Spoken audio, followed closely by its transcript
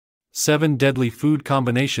7 deadly food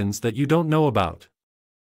combinations that you don't know about.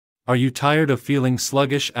 Are you tired of feeling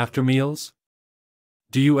sluggish after meals?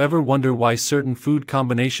 Do you ever wonder why certain food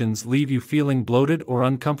combinations leave you feeling bloated or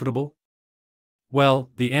uncomfortable?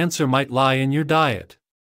 Well, the answer might lie in your diet.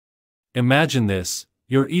 Imagine this: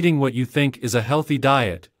 you're eating what you think is a healthy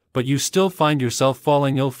diet, but you still find yourself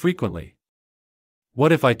falling ill frequently.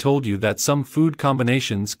 What if I told you that some food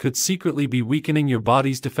combinations could secretly be weakening your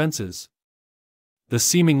body's defenses? The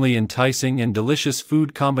seemingly enticing and delicious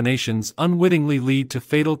food combinations unwittingly lead to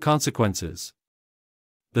fatal consequences.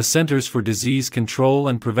 The Centers for Disease Control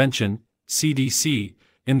and Prevention, CDC,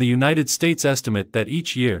 in the United States estimate that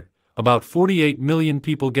each year, about 48 million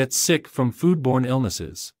people get sick from foodborne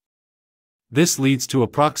illnesses. This leads to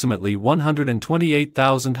approximately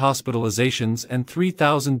 128,000 hospitalizations and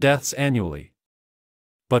 3,000 deaths annually.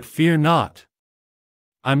 But fear not.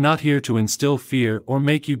 I'm not here to instill fear or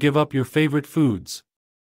make you give up your favorite foods.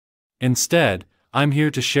 Instead, I'm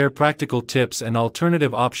here to share practical tips and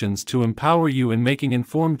alternative options to empower you in making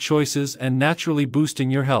informed choices and naturally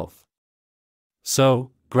boosting your health.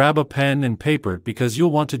 So, grab a pen and paper because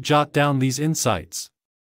you'll want to jot down these insights.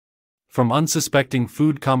 From unsuspecting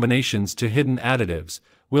food combinations to hidden additives,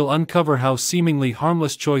 we'll uncover how seemingly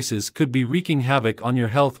harmless choices could be wreaking havoc on your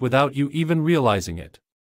health without you even realizing it.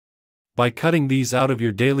 By cutting these out of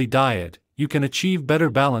your daily diet, you can achieve better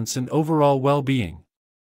balance and overall well-being.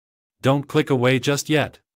 Don't click away just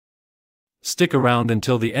yet. Stick around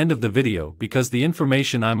until the end of the video because the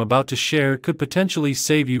information I'm about to share could potentially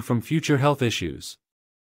save you from future health issues.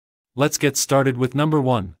 Let's get started with number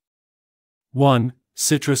 1. 1.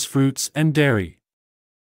 Citrus fruits and dairy.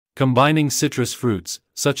 Combining citrus fruits,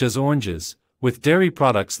 such as oranges, with dairy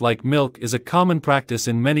products like milk is a common practice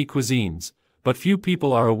in many cuisines, but few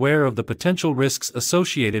people are aware of the potential risks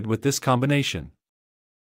associated with this combination.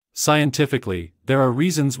 Scientifically, there are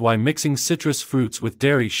reasons why mixing citrus fruits with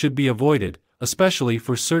dairy should be avoided, especially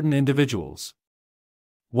for certain individuals.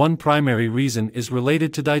 One primary reason is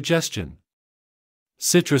related to digestion.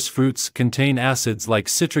 Citrus fruits contain acids like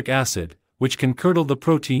citric acid, which can curdle the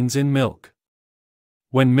proteins in milk.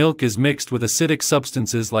 When milk is mixed with acidic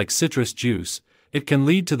substances like citrus juice, it can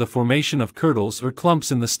lead to the formation of curdles or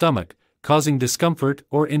clumps in the stomach, causing discomfort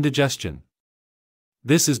or indigestion.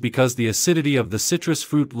 This is because the acidity of the citrus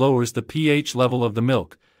fruit lowers the pH level of the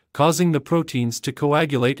milk, causing the proteins to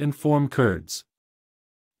coagulate and form curds.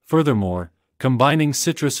 Furthermore, combining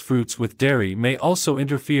citrus fruits with dairy may also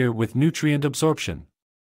interfere with nutrient absorption.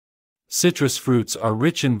 Citrus fruits are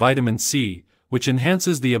rich in vitamin C, which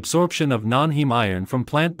enhances the absorption of non-heme iron from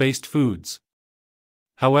plant-based foods.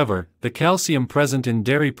 However, the calcium present in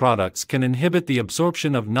dairy products can inhibit the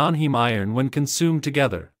absorption of non-heme iron when consumed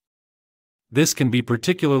together. This can be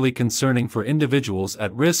particularly concerning for individuals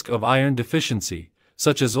at risk of iron deficiency,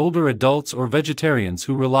 such as older adults or vegetarians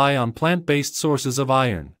who rely on plant-based sources of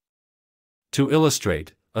iron. To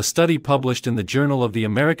illustrate, a study published in the Journal of the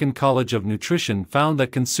American College of Nutrition found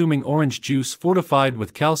that consuming orange juice fortified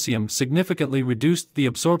with calcium significantly reduced the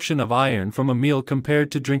absorption of iron from a meal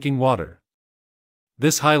compared to drinking water.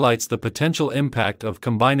 This highlights the potential impact of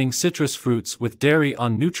combining citrus fruits with dairy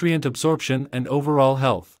on nutrient absorption and overall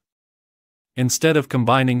health. Instead of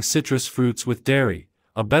combining citrus fruits with dairy,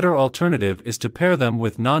 a better alternative is to pair them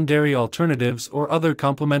with non-dairy alternatives or other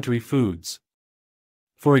complementary foods.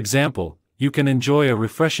 For example, you can enjoy a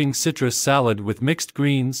refreshing citrus salad with mixed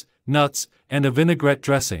greens, nuts, and a vinaigrette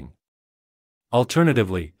dressing.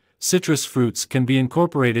 Alternatively, citrus fruits can be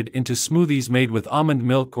incorporated into smoothies made with almond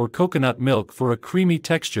milk or coconut milk for a creamy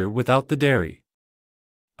texture without the dairy.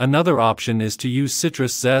 Another option is to use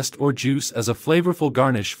citrus zest or juice as a flavorful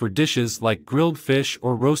garnish for dishes like grilled fish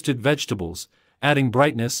or roasted vegetables, adding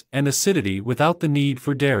brightness and acidity without the need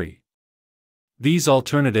for dairy. These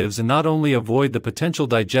alternatives not only avoid the potential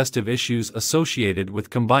digestive issues associated with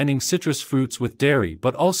combining citrus fruits with dairy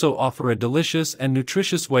but also offer a delicious and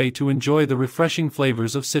nutritious way to enjoy the refreshing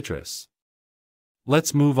flavors of citrus.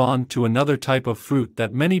 Let's move on to another type of fruit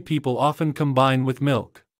that many people often combine with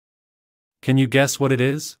milk. Can you guess what it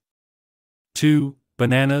is? 2.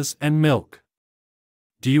 Bananas and milk.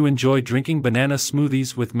 Do you enjoy drinking banana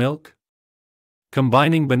smoothies with milk?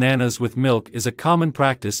 Combining bananas with milk is a common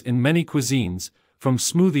practice in many cuisines, from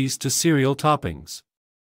smoothies to cereal toppings.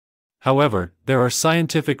 However, there are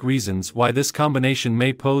scientific reasons why this combination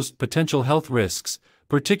may pose potential health risks,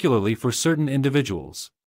 particularly for certain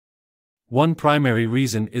individuals. One primary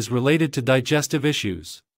reason is related to digestive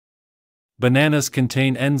issues. Bananas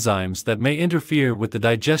contain enzymes that may interfere with the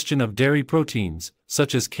digestion of dairy proteins,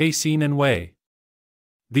 such as casein and whey.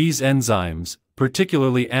 These enzymes,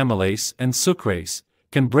 particularly amylase and sucrase,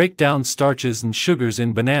 can break down starches and sugars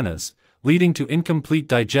in bananas, leading to incomplete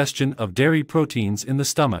digestion of dairy proteins in the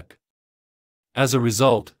stomach. As a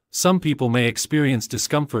result, some people may experience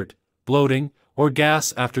discomfort, bloating, or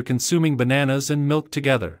gas after consuming bananas and milk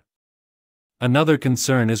together. Another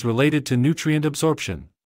concern is related to nutrient absorption.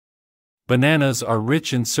 Bananas are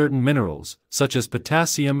rich in certain minerals, such as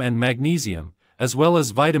potassium and magnesium, as well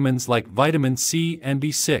as vitamins like vitamin C and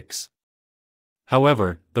B6.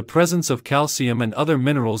 However, the presence of calcium and other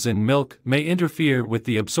minerals in milk may interfere with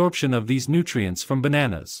the absorption of these nutrients from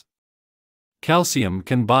bananas. Calcium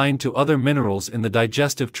can bind to other minerals in the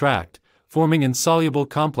digestive tract, forming insoluble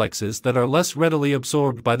complexes that are less readily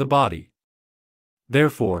absorbed by the body.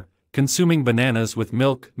 Therefore, consuming bananas with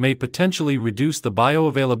milk may potentially reduce the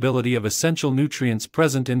bioavailability of essential nutrients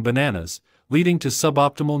present in bananas, leading to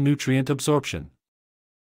suboptimal nutrient absorption.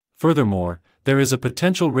 Furthermore, there is a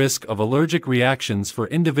potential risk of allergic reactions for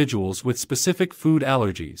individuals with specific food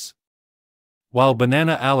allergies. While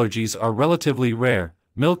banana allergies are relatively rare,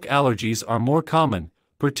 milk allergies are more common,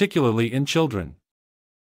 particularly in children.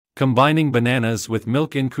 Combining bananas with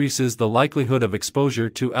milk increases the likelihood of exposure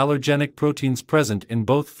to allergenic proteins present in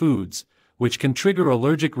both foods, which can trigger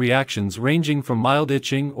allergic reactions ranging from mild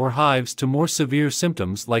itching or hives to more severe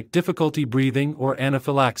symptoms like difficulty breathing or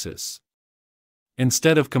anaphylaxis.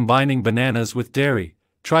 Instead of combining bananas with dairy,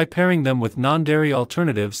 try pairing them with non-dairy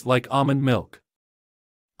alternatives like almond milk.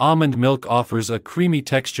 Almond milk offers a creamy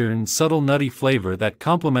texture and subtle nutty flavor that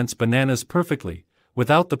complements bananas perfectly,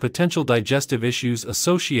 without the potential digestive issues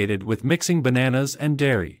associated with mixing bananas and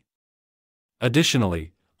dairy.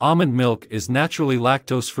 Additionally, almond milk is naturally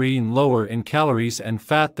lactose-free and lower in calories and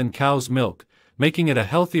fat than cow's milk, making it a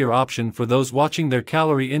healthier option for those watching their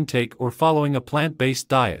calorie intake or following a plant-based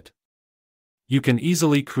diet. You can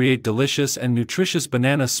easily create delicious and nutritious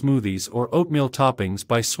banana smoothies or oatmeal toppings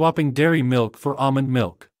by swapping dairy milk for almond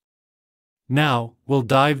milk. Now, we'll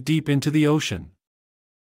dive deep into the ocean.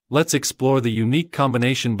 Let's explore the unique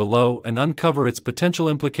combination below and uncover its potential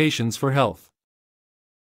implications for health.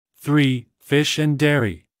 3. Fish and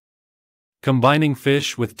dairy. Combining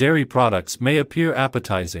fish with dairy products may appear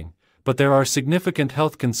appetizing, but there are significant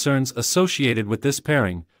health concerns associated with this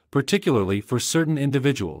pairing, particularly for certain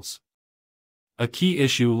individuals. A key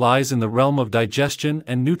issue lies in the realm of digestion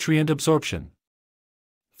and nutrient absorption.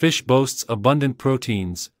 Fish boasts abundant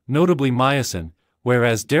proteins, notably myosin,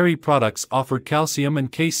 whereas dairy products offer calcium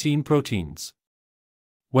and casein proteins.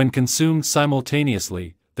 When consumed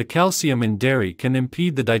simultaneously, the calcium in dairy can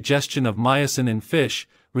impede the digestion of myosin in fish,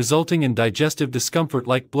 resulting in digestive discomfort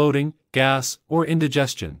like bloating, gas, or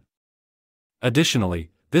indigestion. Additionally,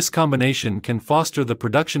 this combination can foster the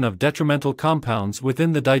production of detrimental compounds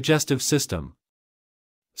within the digestive system.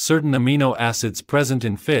 Certain amino acids present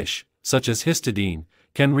in fish, such as histidine,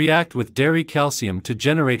 can react with dairy calcium to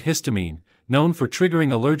generate histamine, known for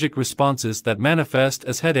triggering allergic responses that manifest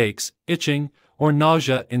as headaches, itching, or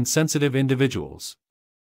nausea in sensitive individuals.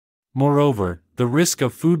 Moreover, the risk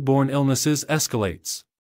of foodborne illnesses escalates.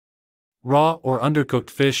 Raw or undercooked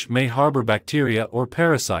fish may harbor bacteria or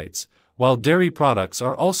parasites, while dairy products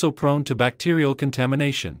are also prone to bacterial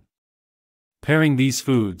contamination. Pairing these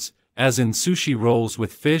foods, as in sushi rolls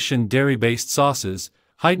with fish and dairy-based sauces,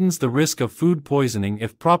 heightens the risk of food poisoning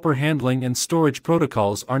if proper handling and storage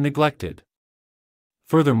protocols are neglected.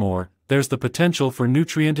 Furthermore, there's the potential for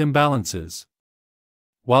nutrient imbalances.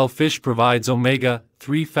 While fish provides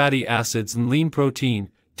omega-3 fatty acids and lean protein,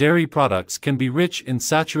 dairy products can be rich in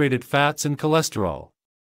saturated fats and cholesterol.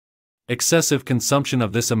 Excessive consumption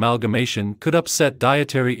of this amalgamation could upset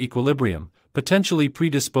dietary equilibrium, potentially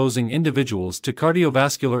predisposing individuals to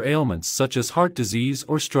cardiovascular ailments such as heart disease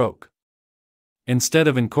or stroke. Instead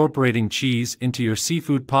of incorporating cheese into your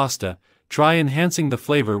seafood pasta, try enhancing the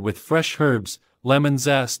flavor with fresh herbs, lemon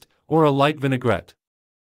zest, or a light vinaigrette.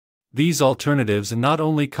 These alternatives not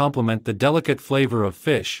only complement the delicate flavor of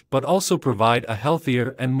fish but also provide a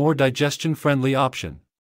healthier and more digestion-friendly option.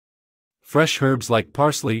 Fresh herbs like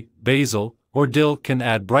parsley, basil, or dill can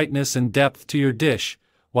add brightness and depth to your dish,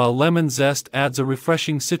 while lemon zest adds a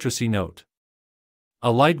refreshing citrusy note.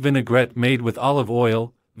 A light vinaigrette made with olive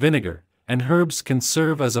oil, vinegar, and herbs can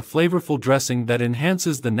serve as a flavorful dressing that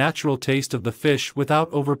enhances the natural taste of the fish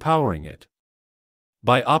without overpowering it.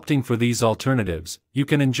 By opting for these alternatives, you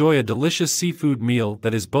can enjoy a delicious seafood meal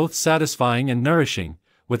that is both satisfying and nourishing,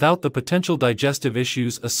 without the potential digestive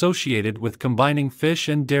issues associated with combining fish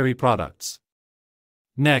and dairy products.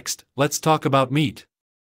 Next, let's talk about meat.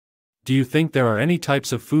 Do you think there are any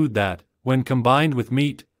types of food that, when combined with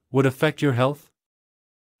meat, would affect your health?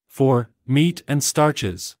 4. Meat and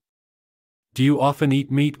starches. Do you often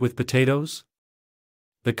eat meat with potatoes?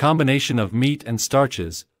 The combination of meat and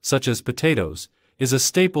starches, such as potatoes, is a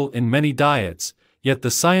staple in many diets, yet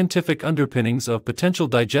the scientific underpinnings of potential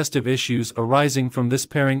digestive issues arising from this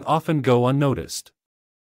pairing often go unnoticed.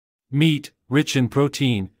 Meat, rich in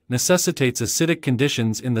protein, necessitates acidic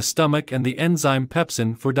conditions in the stomach and the enzyme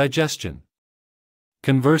pepsin for digestion.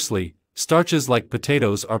 Conversely, starches like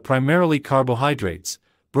potatoes are primarily carbohydrates,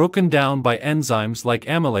 broken down by enzymes like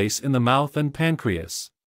amylase in the mouth and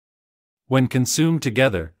pancreas. When consumed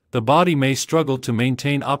together, the body may struggle to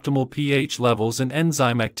maintain optimal pH levels and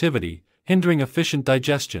enzyme activity, hindering efficient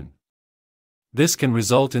digestion. This can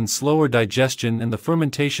result in slower digestion and the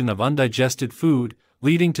fermentation of undigested food,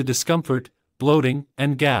 leading to discomfort, bloating,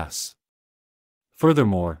 and gas.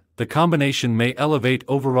 Furthermore, the combination may elevate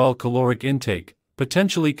overall caloric intake,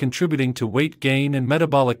 potentially contributing to weight gain and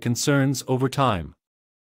metabolic concerns over time.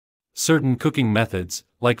 Certain cooking methods,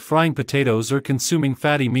 like frying potatoes or consuming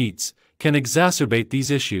fatty meats, can exacerbate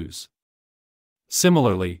these issues.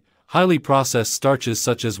 Similarly, highly processed starches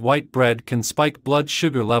such as white bread can spike blood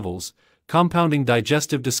sugar levels, compounding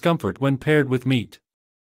digestive discomfort when paired with meat.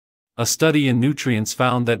 A study in nutrients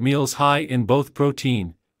found that meals high in both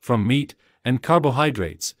protein, from meat, and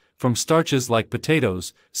carbohydrates, from starches like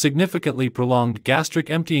potatoes, significantly prolonged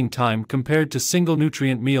gastric emptying time compared to single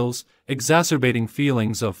nutrient meals, exacerbating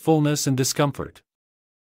feelings of fullness and discomfort.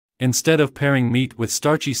 Instead of pairing meat with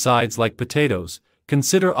starchy sides like potatoes,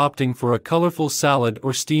 consider opting for a colorful salad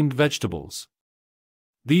or steamed vegetables.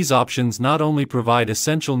 These options not only provide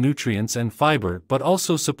essential nutrients and fiber but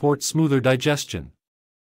also support smoother digestion.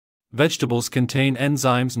 Vegetables contain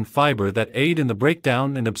enzymes and fiber that aid in the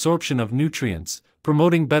breakdown and absorption of nutrients,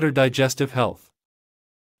 promoting better digestive health.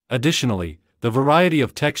 Additionally, the variety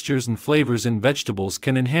of textures and flavors in vegetables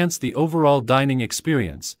can enhance the overall dining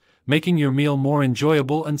experience, making your meal more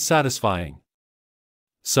enjoyable and satisfying.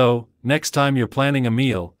 So, next time you're planning a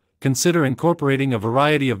meal, consider incorporating a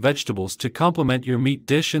variety of vegetables to complement your meat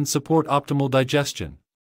dish and support optimal digestion.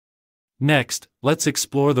 Next, let's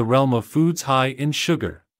explore the realm of foods high in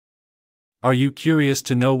sugar. Are you curious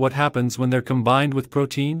to know what happens when they're combined with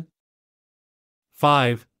protein?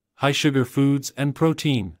 5. High-sugar foods and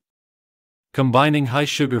protein. Combining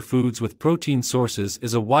high-sugar foods with protein sources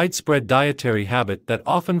is a widespread dietary habit that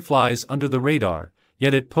often flies under the radar,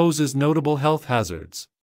 yet it poses notable health hazards.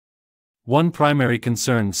 One primary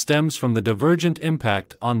concern stems from the divergent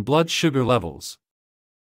impact on blood sugar levels.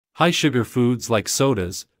 High-sugar foods like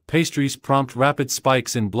sodas, pastries prompt rapid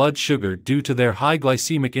spikes in blood sugar due to their high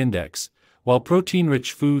glycemic index, while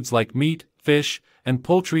protein-rich foods like meat, fish, and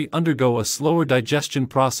poultry undergo a slower digestion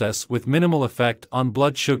process with minimal effect on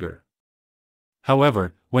blood sugar.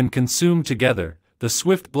 However, when consumed together, the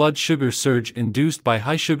swift blood sugar surge induced by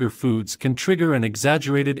high-sugar foods can trigger an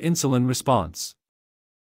exaggerated insulin response.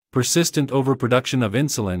 Persistent overproduction of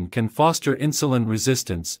insulin can foster insulin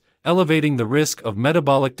resistance, elevating the risk of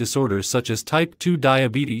metabolic disorders such as type 2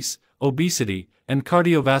 diabetes, obesity, and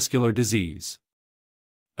cardiovascular disease.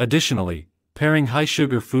 Additionally, pairing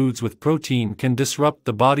high-sugar foods with protein can disrupt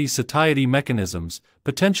the body's satiety mechanisms,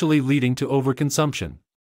 potentially leading to overconsumption.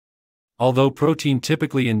 Although protein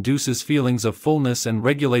typically induces feelings of fullness and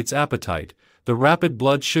regulates appetite, the rapid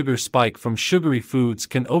blood sugar spike from sugary foods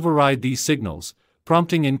can override these signals,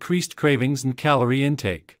 prompting increased cravings and calorie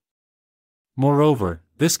intake. Moreover,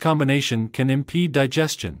 this combination can impede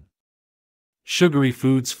digestion. Sugary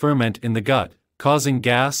foods ferment in the gut, causing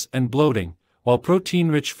gas and bloating, while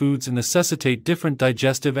protein-rich foods necessitate different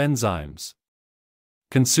digestive enzymes.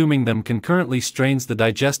 Consuming them concurrently strains the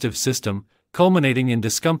digestive system, culminating in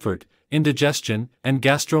discomfort, indigestion, and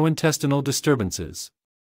gastrointestinal disturbances.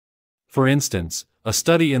 For instance, a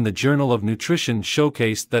study in the Journal of Nutrition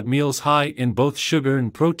showcased that meals high in both sugar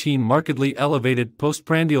and protein markedly elevated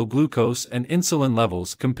postprandial glucose and insulin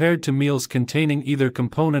levels compared to meals containing either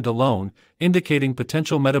component alone, indicating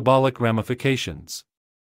potential metabolic ramifications.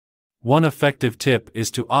 One effective tip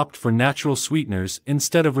is to opt for natural sweeteners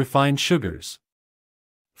instead of refined sugars.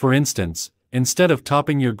 For instance, instead of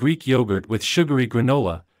topping your Greek yogurt with sugary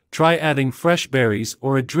granola, try adding fresh berries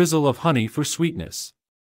or a drizzle of honey for sweetness.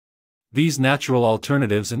 These natural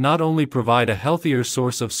alternatives not only provide a healthier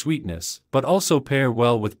source of sweetness but also pair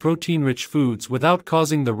well with protein-rich foods without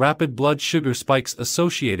causing the rapid blood sugar spikes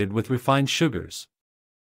associated with refined sugars.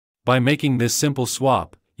 By making this simple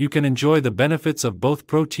swap, you can enjoy the benefits of both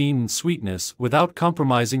protein and sweetness without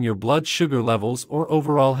compromising your blood sugar levels or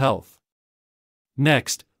overall health.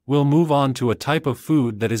 Next, we'll move on to a type of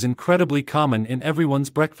food that is incredibly common in everyone's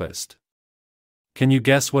breakfast. Can you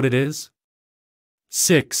guess what it is?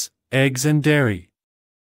 6. Eggs and dairy.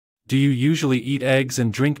 Do you usually eat eggs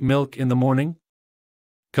and drink milk in the morning?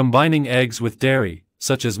 Combining eggs with dairy,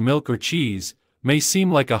 such as milk or cheese, may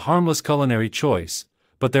seem like a harmless culinary choice,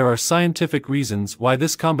 but there are scientific reasons why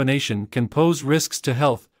this combination can pose risks to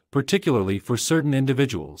health, particularly for certain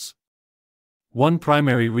individuals. One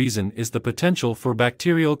primary reason is the potential for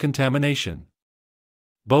bacterial contamination.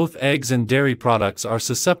 Both eggs and dairy products are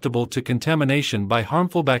susceptible to contamination by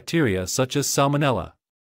harmful bacteria such as Salmonella.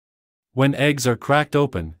 When eggs are cracked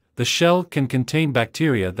open, the shell can contain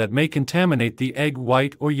bacteria that may contaminate the egg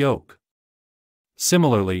white or yolk.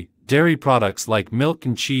 Similarly, dairy products like milk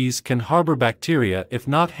and cheese can harbor bacteria if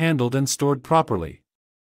not handled and stored properly.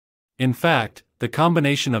 In fact, the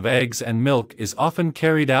combination of eggs and milk is often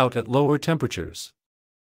carried out at lower temperatures.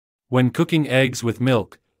 When cooking eggs with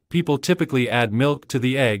milk, people typically add milk to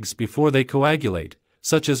the eggs before they coagulate,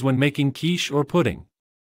 such as when making quiche or pudding.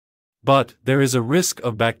 But there is a risk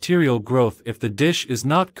of bacterial growth if the dish is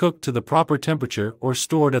not cooked to the proper temperature or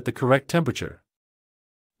stored at the correct temperature.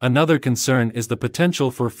 Another concern is the potential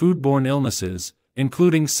for foodborne illnesses,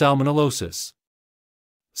 including salmonellosis.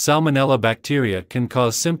 Salmonella bacteria can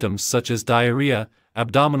cause symptoms such as diarrhea,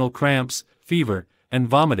 abdominal cramps, fever, and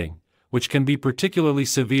vomiting, which can be particularly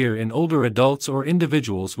severe in older adults or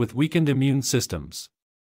individuals with weakened immune systems.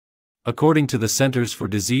 According to the Centers for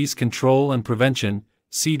Disease Control and Prevention,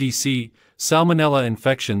 CDC, salmonella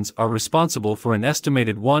infections are responsible for an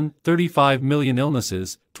estimated 135 million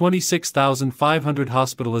illnesses, 26,500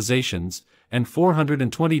 hospitalizations, and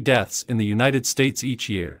 420 deaths in the United States each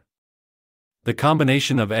year. The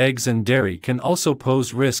combination of eggs and dairy can also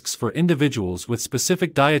pose risks for individuals with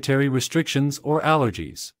specific dietary restrictions or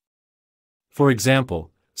allergies. For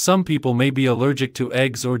example, some people may be allergic to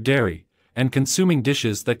eggs or dairy, and consuming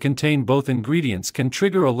dishes that contain both ingredients can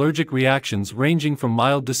trigger allergic reactions ranging from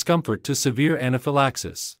mild discomfort to severe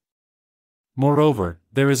anaphylaxis. Moreover,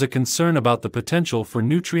 there is a concern about the potential for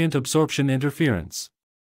nutrient absorption interference.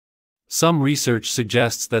 Some research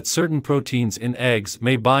suggests that certain proteins in eggs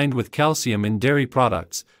may bind with calcium in dairy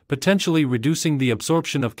products, potentially reducing the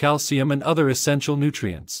absorption of calcium and other essential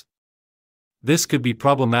nutrients. This could be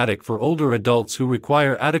problematic for older adults who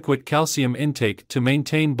require adequate calcium intake to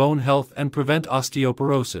maintain bone health and prevent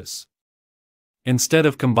osteoporosis. Instead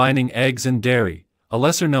of combining eggs and dairy, a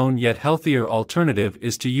lesser-known yet healthier alternative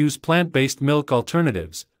is to use plant-based milk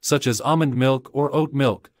alternatives, such as almond milk or oat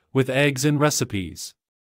milk, with eggs in recipes.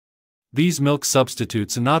 These milk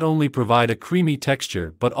substitutes not only provide a creamy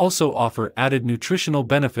texture but also offer added nutritional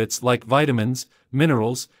benefits like vitamins,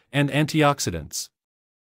 minerals, and antioxidants.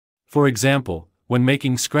 For example, when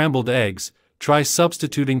making scrambled eggs, try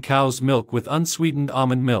substituting cow's milk with unsweetened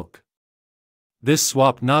almond milk. This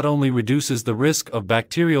swap not only reduces the risk of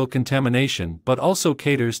bacterial contamination but also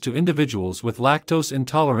caters to individuals with lactose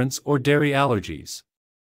intolerance or dairy allergies.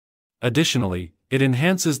 Additionally, it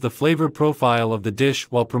enhances the flavor profile of the dish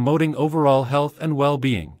while promoting overall health and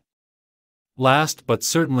well-being. Last but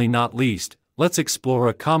certainly not least, let's explore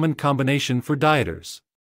a common combination for dieters.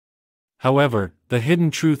 However, the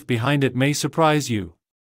hidden truth behind it may surprise you.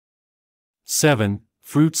 7.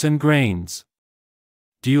 Fruits and grains.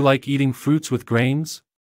 Do you like eating fruits with grains?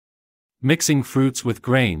 Mixing fruits with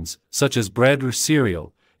grains, such as bread or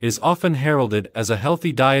cereal, is often heralded as a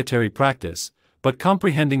healthy dietary practice, but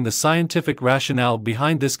comprehending the scientific rationale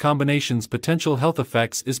behind this combination's potential health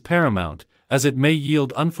effects is paramount, as it may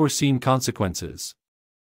yield unforeseen consequences.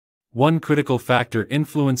 One critical factor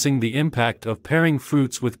influencing the impact of pairing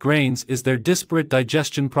fruits with grains is their disparate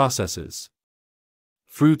digestion processes.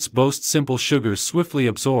 Fruits boast simple sugars swiftly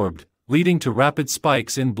absorbed, leading to rapid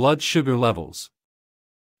spikes in blood sugar levels.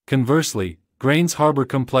 Conversely, grains harbor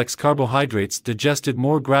complex carbohydrates digested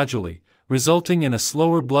more gradually, resulting in a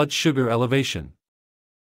slower blood sugar elevation.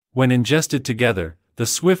 When ingested together, the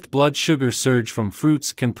swift blood sugar surge from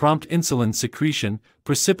fruits can prompt insulin secretion,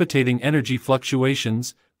 precipitating energy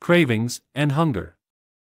fluctuations, cravings, and hunger.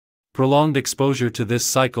 Prolonged exposure to this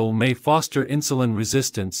cycle may foster insulin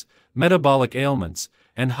resistance, metabolic ailments,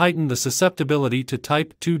 and heighten the susceptibility to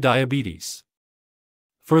type 2 diabetes.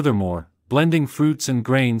 Furthermore, blending fruits and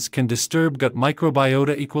grains can disturb gut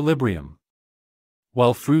microbiota equilibrium.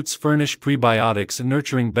 While fruits furnish prebiotics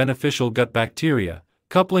nurturing beneficial gut bacteria,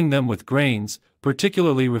 coupling them with grains,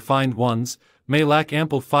 particularly refined ones, may lack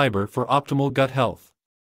ample fiber for optimal gut health.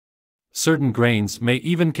 Certain grains may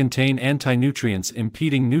even contain anti-nutrients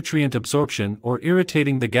impeding nutrient absorption or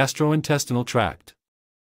irritating the gastrointestinal tract.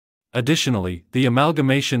 Additionally, the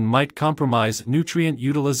amalgamation might compromise nutrient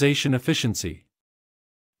utilization efficiency.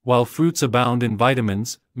 While fruits abound in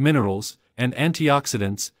vitamins, minerals, and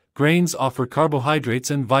antioxidants, grains offer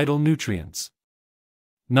carbohydrates and vital nutrients.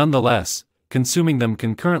 Nonetheless, consuming them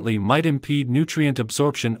concurrently might impede nutrient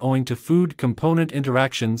absorption owing to food component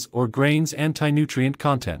interactions or grains' anti-nutrient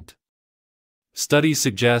content. Studies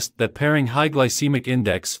suggest that pairing high glycemic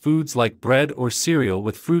index foods like bread or cereal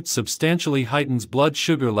with fruits substantially heightens blood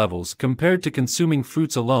sugar levels compared to consuming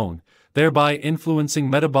fruits alone, thereby influencing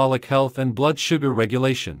metabolic health and blood sugar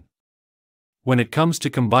regulation. When it comes to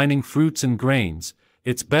combining fruits and grains,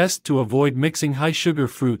 it's best to avoid mixing high-sugar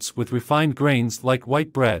fruits with refined grains like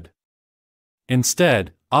white bread.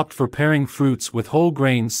 Instead, opt for pairing fruits with whole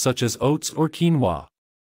grains such as oats or quinoa.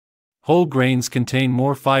 Whole grains contain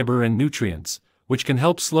more fiber and nutrients, which can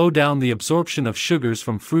help slow down the absorption of sugars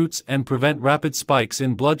from fruits and prevent rapid spikes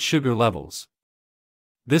in blood sugar levels.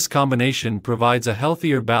 This combination provides a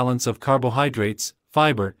healthier balance of carbohydrates,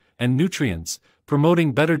 fiber, and nutrients,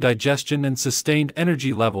 promoting better digestion and sustained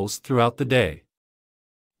energy levels throughout the day.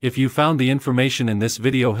 If you found the information in this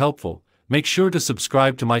video helpful, make sure to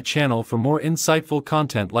subscribe to my channel for more insightful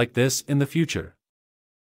content like this in the future.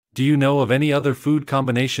 Do you know of any other food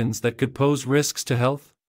combinations that could pose risks to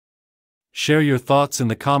health? Share your thoughts in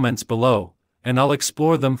the comments below, and I'll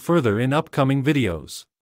explore them further in upcoming videos.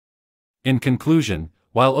 In conclusion,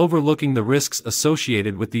 while overlooking the risks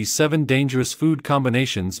associated with these 7 dangerous food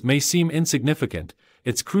combinations may seem insignificant,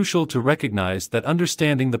 it's crucial to recognize that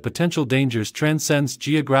understanding the potential dangers transcends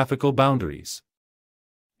geographical boundaries.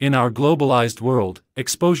 In our globalized world,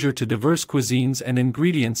 exposure to diverse cuisines and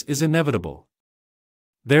ingredients is inevitable.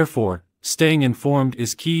 Therefore, staying informed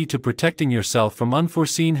is key to protecting yourself from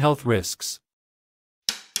unforeseen health risks.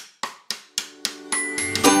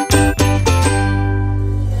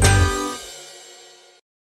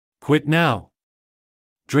 Quit now.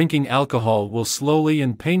 Drinking alcohol will slowly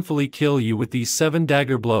and painfully kill you with these 7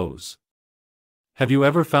 dagger blows. Have you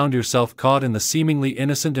ever found yourself caught in the seemingly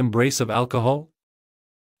innocent embrace of alcohol?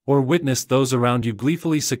 Or witnessed those around you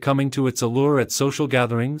gleefully succumbing to its allure at social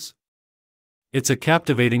gatherings? It's a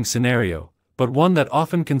captivating scenario, but one that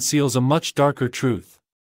often conceals a much darker truth.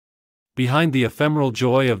 Behind the ephemeral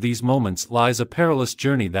joy of these moments lies a perilous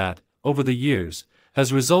journey that, over the years,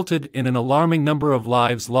 has resulted in an alarming number of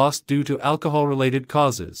lives lost due to alcohol-related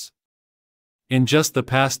causes. In just the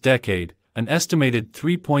past decade, an estimated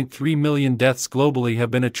 3.3 million deaths globally have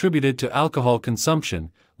been attributed to alcohol consumption,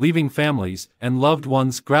 leaving families and loved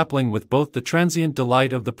ones grappling with both the transient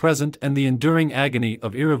delight of the present and the enduring agony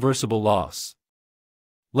of irreversible loss.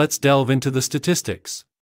 Let's delve into the statistics.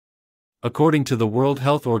 According to the World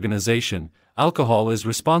Health Organization, alcohol is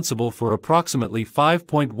responsible for approximately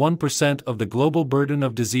 5.1% of the global burden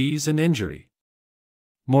of disease and injury.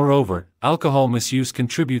 Moreover, alcohol misuse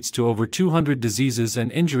contributes to over 200 diseases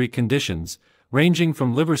and injury conditions, ranging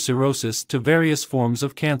from liver cirrhosis to various forms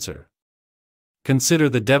of cancer. Consider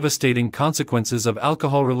the devastating consequences of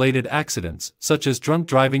alcohol-related accidents, such as drunk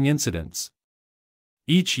driving incidents.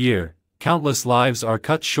 Each year, countless lives are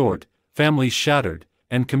cut short, families shattered,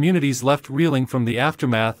 and communities left reeling from the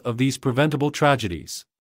aftermath of these preventable tragedies.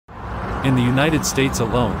 In the United States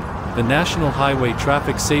alone, the National Highway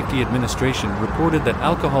Traffic Safety Administration reported that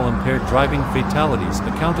alcohol-impaired driving fatalities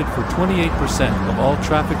accounted for 28% of all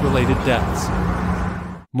traffic-related deaths.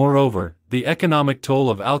 Moreover, the economic toll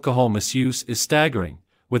of alcohol misuse is staggering,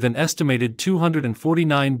 with an estimated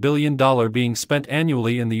 $249 billion being spent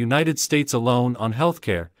annually in the United States alone on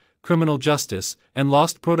healthcare, criminal justice, and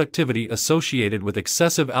lost productivity associated with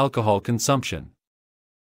excessive alcohol consumption.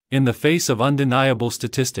 In the face of undeniable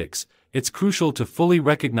statistics, it's crucial to fully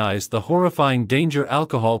recognize the horrifying danger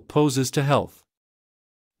alcohol poses to health.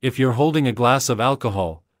 If you're holding a glass of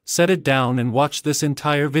alcohol, set it down and watch this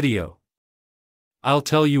entire video. I'll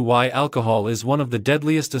tell you why alcohol is one of the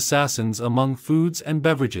deadliest assassins among foods and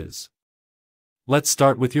beverages. Let's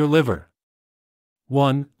start with your liver.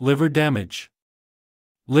 1. Liver damage.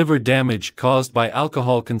 Liver damage caused by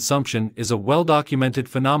alcohol consumption is a well-documented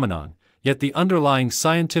phenomenon, yet the underlying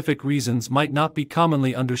scientific reasons might not be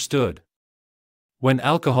commonly understood. When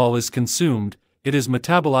alcohol is consumed, it is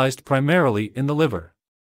metabolized primarily in the liver.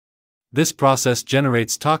 This process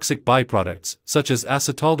generates toxic byproducts, such as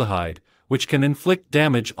acetaldehyde, which can inflict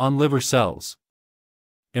damage on liver cells.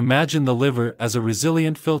 Imagine the liver as a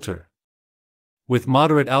resilient filter. With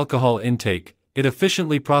moderate alcohol intake, it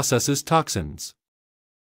efficiently processes toxins.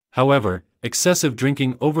 However, excessive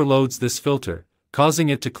drinking overloads this filter, causing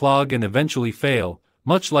it to clog and eventually fail,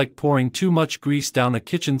 much like pouring too much grease down a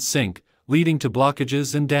kitchen sink, leading to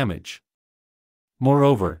blockages and damage.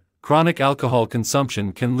 Moreover, chronic alcohol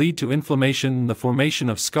consumption can lead to inflammation and the formation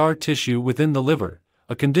of scar tissue within the liver,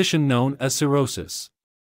 a condition known as cirrhosis.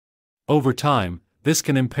 Over time, this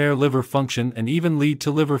can impair liver function and even lead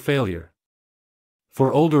to liver failure.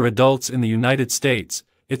 For older adults in the United States,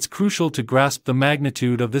 it's crucial to grasp the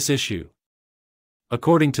magnitude of this issue.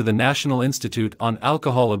 According to the National Institute on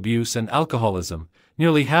Alcohol Abuse and Alcoholism,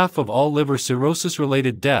 nearly half of all liver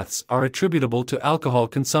cirrhosis-related deaths are attributable to alcohol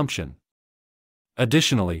consumption.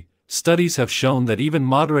 Additionally, studies have shown that even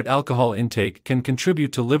moderate alcohol intake can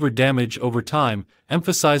contribute to liver damage over time,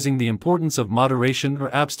 emphasizing the importance of moderation or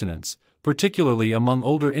abstinence, particularly among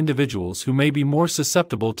older individuals who may be more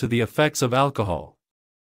susceptible to the effects of alcohol.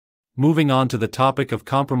 Moving on to the topic of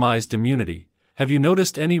compromised immunity, have you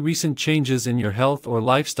noticed any recent changes in your health or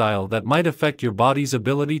lifestyle that might affect your body's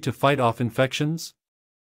ability to fight off infections?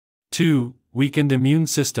 2. Weakened immune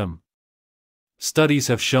system. Studies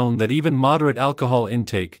have shown that even moderate alcohol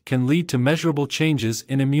intake can lead to measurable changes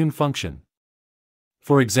in immune function.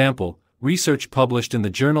 For example, research published in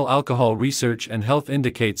the journal Alcohol Research and Health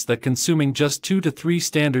indicates that consuming just 2 to 3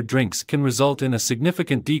 standard drinks can result in a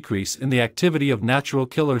significant decrease in the activity of natural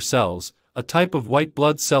killer cells, a type of white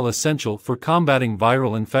blood cell essential for combating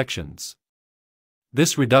viral infections.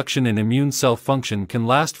 This reduction in immune cell function can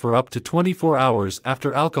last for up to 24 hours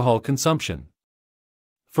after alcohol consumption.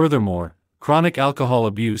 Furthermore, chronic alcohol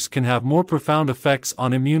abuse can have more profound effects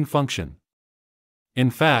on immune function.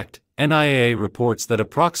 In fact, NIAA reports that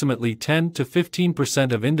approximately 10 to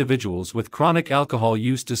 15% of individuals with chronic alcohol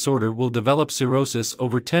use disorder will develop cirrhosis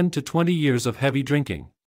over 10 to 20 years of heavy drinking.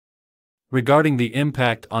 Regarding the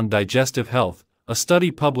impact on digestive health, a study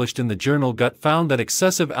published in the journal Gut found that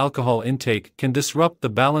excessive alcohol intake can disrupt the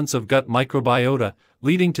balance of gut microbiota,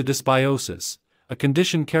 leading to dysbiosis, a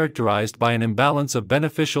condition characterized by an imbalance of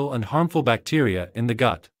beneficial and harmful bacteria in the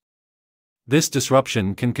gut. This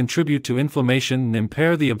disruption can contribute to inflammation and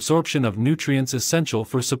impair the absorption of nutrients essential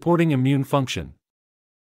for supporting immune function.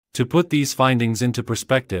 To put these findings into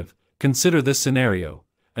perspective, consider this scenario.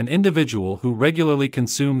 An individual who regularly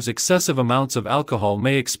consumes excessive amounts of alcohol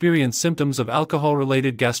may experience symptoms of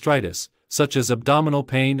alcohol-related gastritis, such as abdominal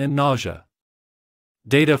pain and nausea.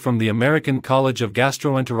 Data from the American College of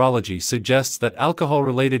Gastroenterology suggests that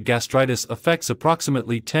alcohol-related gastritis affects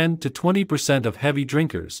approximately 10 to 20% of heavy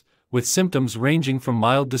drinkers, with symptoms ranging from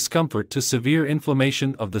mild discomfort to severe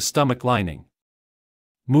inflammation of the stomach lining.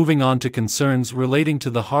 Moving on to concerns relating to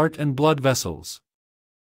the heart and blood vessels.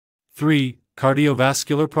 3.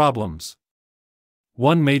 Cardiovascular problems.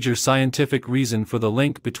 One major scientific reason for the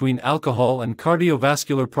link between alcohol and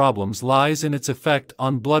cardiovascular problems lies in its effect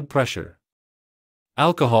on blood pressure.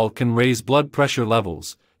 Alcohol can raise blood pressure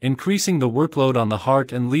levels, increasing the workload on the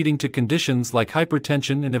heart and leading to conditions like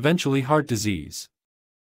hypertension and eventually heart disease.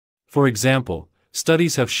 For example,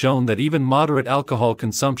 studies have shown that even moderate alcohol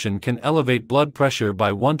consumption can elevate blood pressure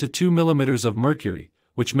by 1 to 2 millimeters of mercury,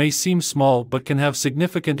 which may seem small but can have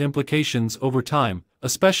significant implications over time,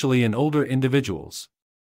 especially in older individuals.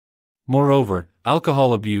 Moreover,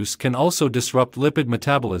 alcohol abuse can also disrupt lipid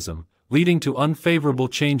metabolism, leading to unfavorable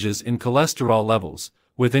changes in cholesterol levels,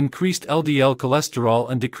 with increased LDL cholesterol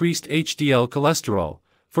and decreased HDL cholesterol,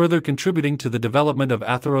 further contributing to the development of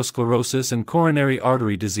atherosclerosis and coronary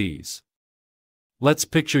artery disease. Let's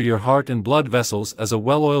picture your heart and blood vessels as a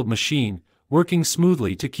well-oiled machine, working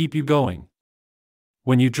smoothly to keep you going.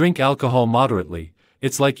 When you drink alcohol moderately,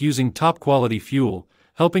 it's like using top-quality fuel,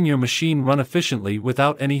 helping your machine run efficiently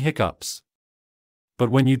without any hiccups.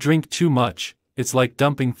 But when you drink too much, it's like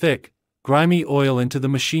dumping thick, grimy oil into the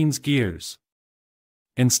machine's gears.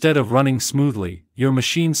 Instead of running smoothly, your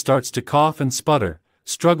machine starts to cough and sputter,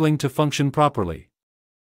 struggling to function properly.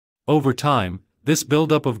 Over time, this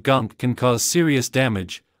buildup of gunk can cause serious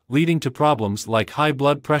damage, leading to problems like high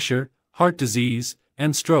blood pressure, heart disease,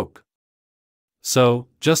 and stroke. So,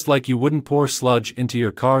 just like you wouldn't pour sludge into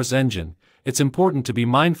your car's engine, it's important to be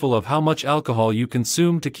mindful of how much alcohol you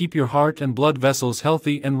consume to keep your heart and blood vessels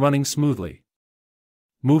healthy and running smoothly.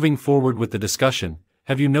 Moving forward with the discussion,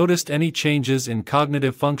 have you noticed any changes in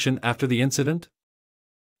cognitive function after the incident?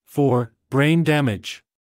 4. Brain damage.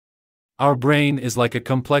 Our brain is like a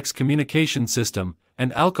complex communication system,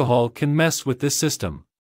 and alcohol can mess with this system.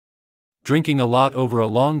 Drinking a lot over a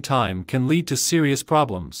long time can lead to serious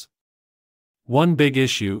problems. One big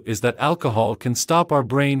issue is that alcohol can stop our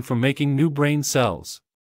brain from making new brain cells.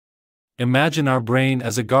 Imagine our brain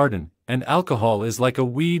as a garden, and alcohol is like a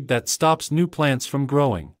weed that stops new plants from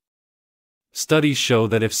growing. Studies show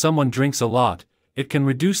that if someone drinks a lot, it can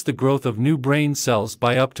reduce the growth of new brain cells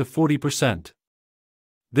by up to 40%.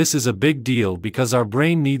 This is a big deal because our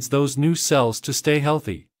brain needs those new cells to stay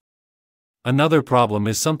healthy. Another problem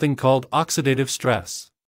is something called oxidative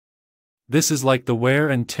stress. This is like the wear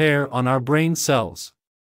and tear on our brain cells.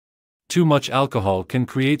 Too much alcohol can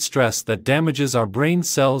create stress that damages our brain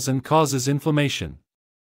cells and causes inflammation.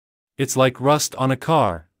 It's like rust on a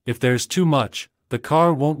car. If there's too much, the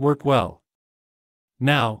car won't work well.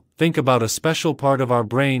 Now, think about a special part of our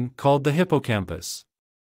brain called the hippocampus.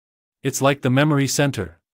 It's like the memory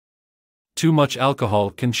center. Too much alcohol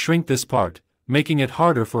can shrink this part, making it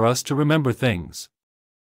harder for us to remember things.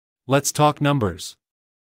 Let's talk numbers.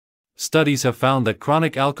 Studies have found that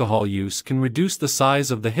chronic alcohol use can reduce the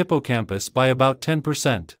size of the hippocampus by about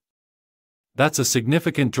 10%. That's a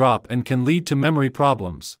significant drop and can lead to memory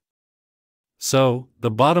problems. So,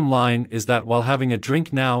 the bottom line is that while having a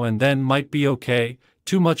drink now and then might be okay,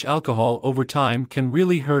 too much alcohol over time can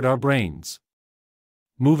really hurt our brains.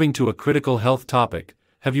 Moving to a critical health topic,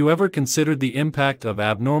 have you ever considered the impact of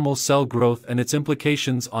abnormal cell growth and its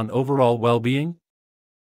implications on overall well-being?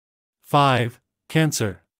 5.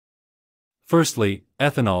 Cancer. Firstly,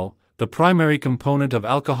 ethanol, the primary component of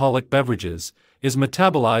alcoholic beverages, is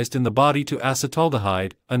metabolized in the body to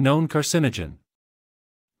acetaldehyde, a known carcinogen.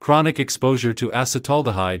 Chronic exposure to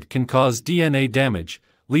acetaldehyde can cause DNA damage,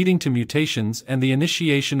 leading to mutations and the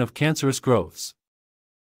initiation of cancerous growths.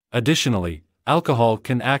 Additionally, alcohol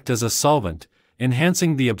can act as a solvent,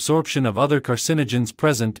 enhancing the absorption of other carcinogens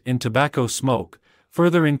present in tobacco smoke,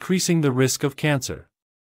 further increasing the risk of cancer.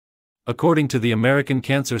 According to the American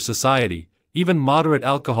Cancer Society, even moderate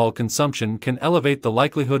alcohol consumption can elevate the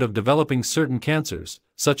likelihood of developing certain cancers,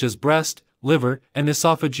 such as breast, liver, and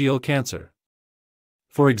esophageal cancer.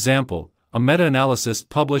 For example, a meta-analysis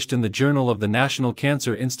published in the Journal of the National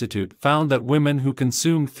Cancer Institute found that women who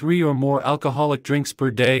consumed 3 or more alcoholic drinks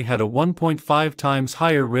per day had a 1.5 times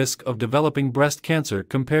higher risk of developing breast cancer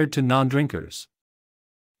compared to non-drinkers.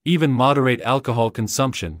 Even moderate alcohol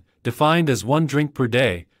consumption, defined as 1 drink per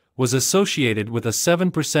day, was associated with a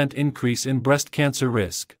 7% increase in breast cancer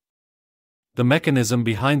risk. The mechanism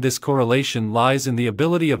behind this correlation lies in the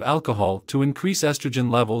ability of alcohol to increase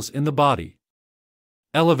estrogen levels in the body.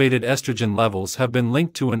 Elevated estrogen levels have been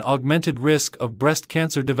linked to an augmented risk of breast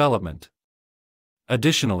cancer development.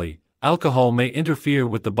 Additionally, alcohol may interfere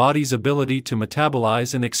with the body's ability to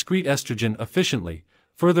metabolize and excrete estrogen efficiently,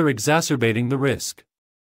 further exacerbating the risk.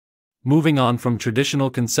 Moving on from traditional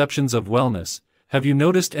conceptions of wellness, have you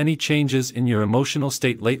noticed any changes in your emotional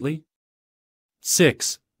state lately?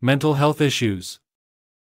 6. Mental health issues.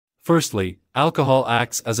 Firstly, alcohol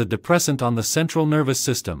acts as a depressant on the central nervous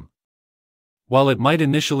system. While it might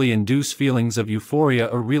initially induce feelings of euphoria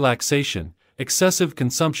or relaxation, excessive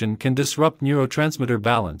consumption can disrupt neurotransmitter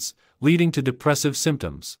balance, leading to depressive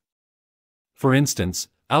symptoms. For instance,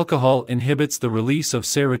 alcohol inhibits the release of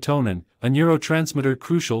serotonin, a neurotransmitter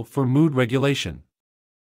crucial for mood regulation.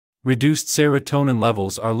 Reduced serotonin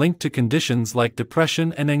levels are linked to conditions like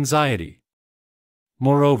depression and anxiety.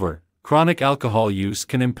 Moreover, chronic alcohol use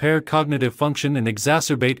can impair cognitive function and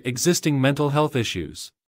exacerbate existing mental health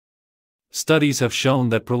issues. Studies have shown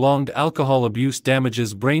that prolonged alcohol abuse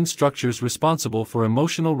damages brain structures responsible for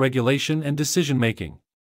emotional regulation and decision-making.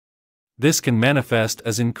 This can manifest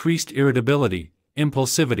as increased irritability,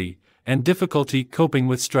 impulsivity, and difficulty coping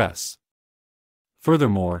with stress.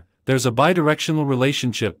 Furthermore, there's a bidirectional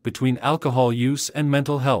relationship between alcohol use and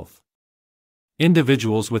mental health.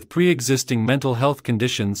 Individuals with pre-existing mental health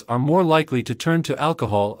conditions are more likely to turn to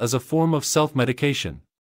alcohol as a form of self-medication.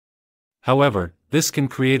 However, this can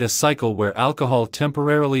create a cycle where alcohol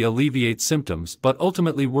temporarily alleviates symptoms but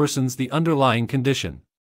ultimately worsens the underlying condition.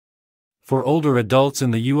 For older adults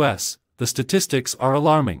in the U.S., the statistics are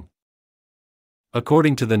alarming.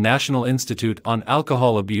 According to the National Institute on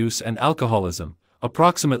Alcohol Abuse and Alcoholism,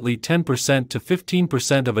 approximately 10% to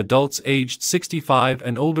 15% of adults aged 65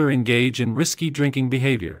 and older engage in risky drinking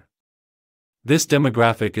behavior. This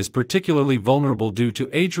demographic is particularly vulnerable due to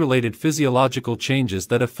age-related physiological changes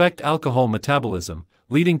that affect alcohol metabolism,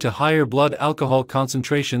 leading to higher blood alcohol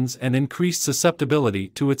concentrations and increased susceptibility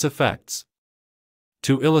to its effects.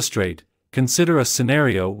 To illustrate, consider a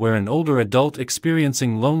scenario where an older adult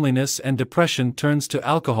experiencing loneliness and depression turns to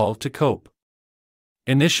alcohol to cope.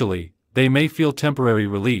 Initially, they may feel temporary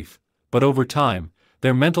relief, but over time,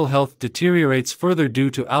 their mental health deteriorates further due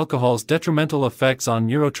to alcohol's detrimental effects on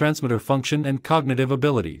neurotransmitter function and cognitive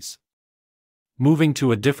abilities. Moving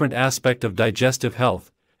to a different aspect of digestive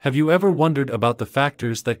health, have you ever wondered about the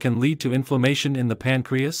factors that can lead to inflammation in the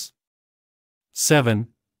pancreas? 7.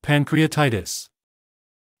 Pancreatitis.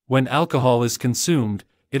 When alcohol is consumed,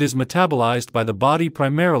 it is metabolized by the body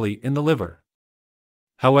primarily in the liver.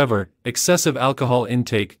 However, excessive alcohol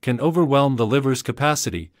intake can overwhelm the liver's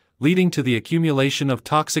capacity, leading to the accumulation of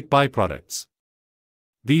toxic byproducts.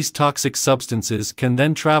 These toxic substances can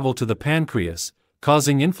then travel to the pancreas,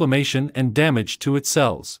 causing inflammation and damage to its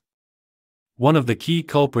cells. One of the key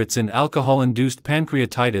culprits in alcohol-induced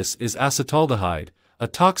pancreatitis is acetaldehyde, a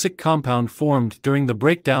toxic compound formed during the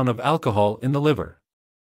breakdown of alcohol in the liver.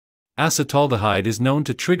 Acetaldehyde is known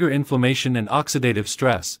to trigger inflammation and oxidative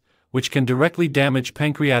stress, which can directly damage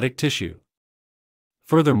pancreatic tissue.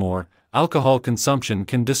 Furthermore, alcohol consumption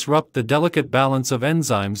can disrupt the delicate balance of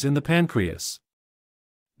enzymes in the pancreas.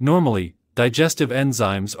 Normally, digestive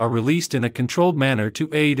enzymes are released in a controlled manner to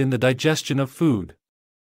aid in the digestion of food.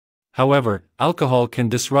 However, alcohol can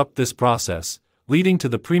disrupt this process, leading to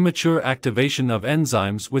the premature activation of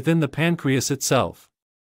enzymes within the pancreas itself.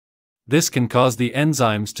 This can cause the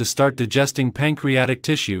enzymes to start digesting pancreatic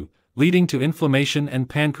tissue, leading to inflammation and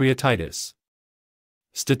pancreatitis.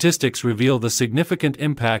 Statistics reveal the significant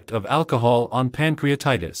impact of alcohol on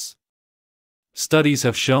pancreatitis. Studies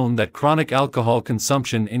have shown that chronic alcohol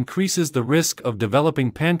consumption increases the risk of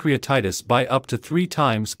developing pancreatitis by up to 3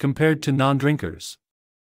 times compared to non-drinkers.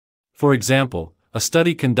 For example, a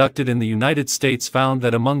study conducted in the United States found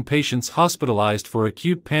that among patients hospitalized for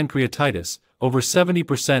acute pancreatitis, over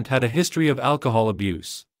 70% had a history of alcohol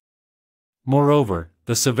abuse. Moreover,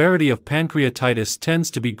 the severity of pancreatitis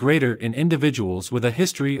tends to be greater in individuals with a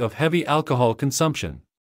history of heavy alcohol consumption.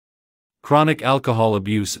 Chronic alcohol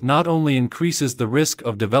abuse not only increases the risk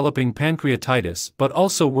of developing pancreatitis but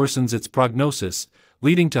also worsens its prognosis,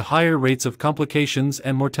 leading to higher rates of complications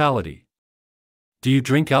and mortality. Do you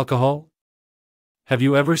drink alcohol? Have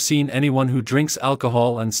you ever seen anyone who drinks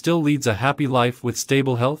alcohol and still leads a happy life with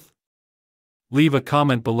stable health? Leave a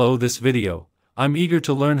comment below this video. I'm eager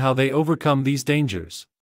to learn how they overcome these dangers.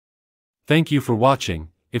 Thank you for watching.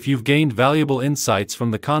 If you've gained valuable insights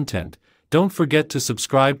from the content, don't forget to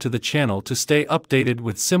subscribe to the channel to stay updated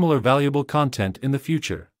with similar valuable content in the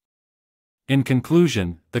future. In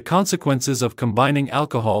conclusion, the consequences of combining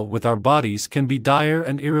alcohol with our bodies can be dire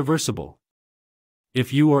and irreversible.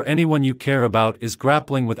 If you or anyone you care about is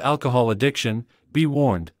grappling with alcohol addiction, be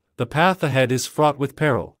warned, the path ahead is fraught with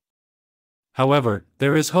peril. However,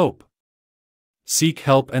 there is hope. Seek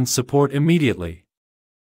help and support immediately.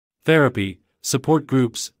 Therapy, support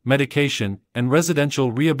groups, medication, and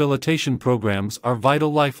residential rehabilitation programs are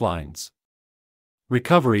vital lifelines.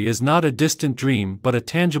 Recovery is not a distant dream but a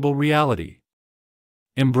tangible reality.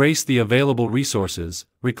 Embrace the available resources,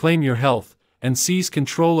 reclaim your health, and seize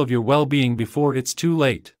control of your well-being before it's too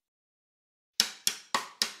late.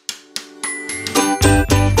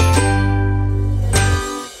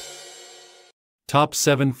 Top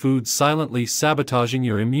 7 Foods Silently Sabotaging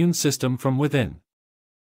Your Immune System from Within.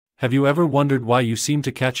 Have you ever wondered why you seem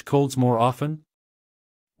to catch colds more often?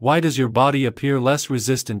 Why does your body appear less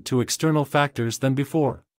resistant to external factors than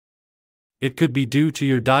before? It could be due to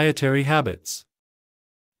your dietary habits.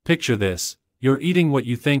 Picture this. You're eating what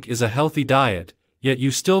you think is a healthy diet, yet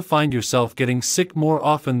you still find yourself getting sick more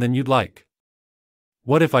often than you'd like.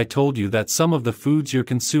 What if I told you that some of the foods you're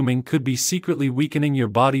consuming could be secretly weakening your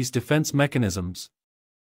body's defense mechanisms?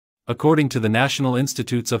 According to the National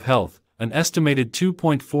Institutes of Health, an estimated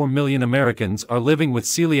 2.4 million Americans are living with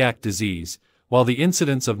celiac disease, while the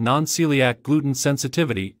incidence of non-celiac gluten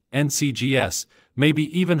sensitivity, NCGS, may be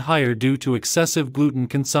even higher due to excessive gluten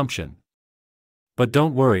consumption. But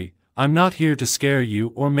don't worry, I'm not here to scare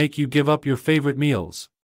you or make you give up your favorite meals.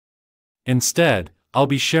 Instead, I'll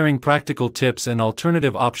be sharing practical tips and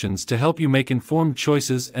alternative options to help you make informed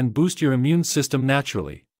choices and boost your immune system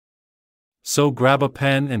naturally. So grab a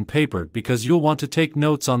pen and paper because you'll want to take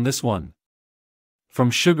notes on this one. From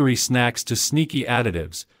sugary snacks to sneaky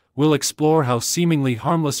additives, we'll explore how seemingly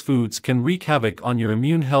harmless foods can wreak havoc on your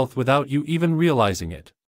immune health without you even realizing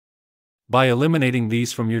it. By eliminating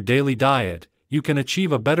these from your daily diet, you can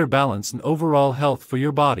achieve a better balance and overall health for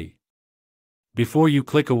your body. Before you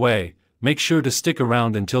click away, make sure to stick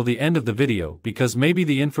around until the end of the video because maybe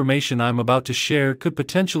the information I'm about to share could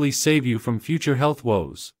potentially save you from future health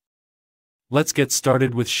woes. Let's get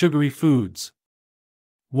started with sugary foods.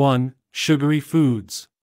 1. Sugary foods.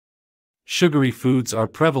 Sugary foods are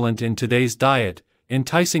prevalent in today's diet,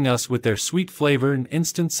 enticing us with their sweet flavor and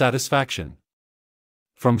instant satisfaction.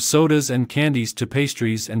 From sodas and candies to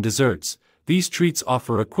pastries and desserts, these treats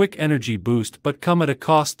offer a quick energy boost but come at a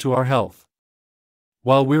cost to our health.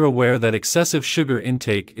 While we're aware that excessive sugar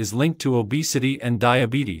intake is linked to obesity and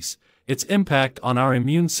diabetes, its impact on our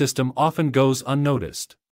immune system often goes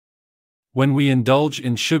unnoticed. When we indulge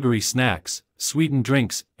in sugary snacks, sweetened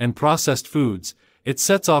drinks, and processed foods, it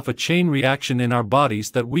sets off a chain reaction in our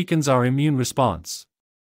bodies that weakens our immune response.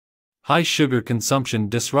 High sugar consumption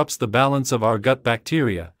disrupts the balance of our gut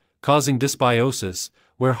bacteria, causing dysbiosis,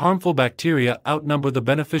 where harmful bacteria outnumber the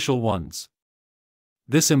beneficial ones.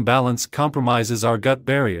 This imbalance compromises our gut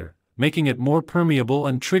barrier, making it more permeable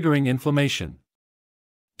and triggering inflammation.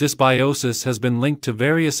 dysbiosis has been linked to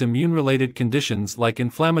various immune-related conditions like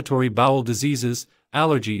inflammatory bowel diseases,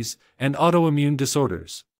 allergies, and autoimmune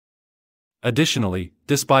disorders. Additionally,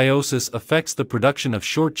 dysbiosis affects the production of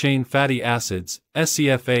short-chain fatty acids,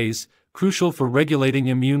 SCFAs, crucial for regulating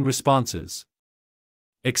immune responses.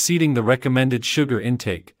 Exceeding the recommended sugar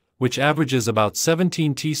intake, which averages about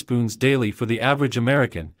 17 teaspoons daily for the average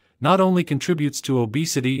American, not only contributes to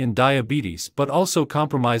obesity and diabetes but also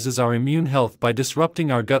compromises our immune health by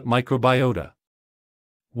disrupting our gut microbiota.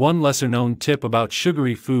 One lesser-known tip about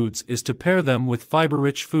sugary foods is to pair them with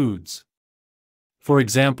fiber-rich foods. For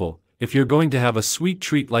example, if you're going to have a sweet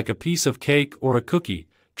treat like a piece of cake or a cookie,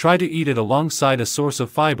 try to eat it alongside a source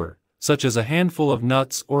of fiber, such as a handful of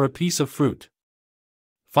nuts or a piece of fruit.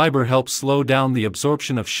 Fiber helps slow down the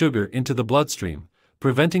absorption of sugar into the bloodstream,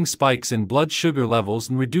 preventing spikes in blood sugar levels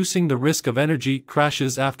and reducing the risk of energy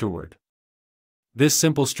crashes afterward. This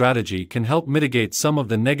simple strategy can help mitigate some of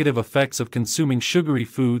the negative effects of consuming sugary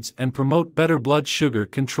foods and promote better blood sugar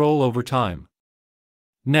control over time.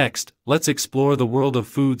 Next, let's explore the world of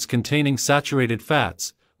foods containing saturated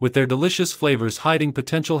fats, with their delicious flavors hiding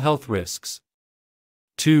potential health risks.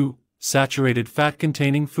 2. Saturated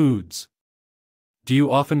fat-containing foods. Do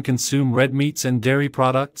you often consume red meats and dairy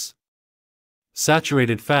products?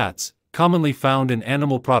 Saturated fats, commonly found in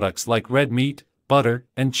animal products like red meat, butter,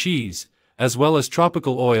 and cheese, as well as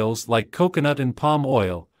tropical oils like coconut and palm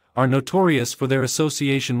oil, are notorious for their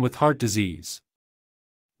association with heart disease.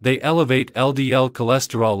 They elevate LDL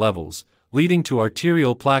cholesterol levels, leading to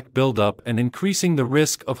arterial plaque buildup and increasing the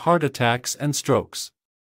risk of heart attacks and strokes.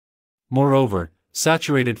 Moreover,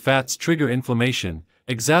 saturated fats trigger inflammation,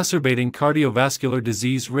 exacerbating cardiovascular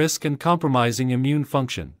disease risk and compromising immune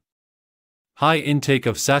function. High intake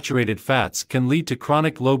of saturated fats can lead to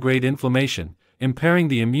chronic low-grade inflammation, impairing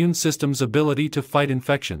the immune system's ability to fight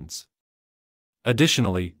infections.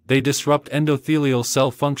 Additionally, they disrupt endothelial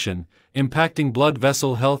cell function, impacting blood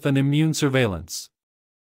vessel health and immune surveillance.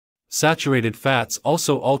 Saturated fats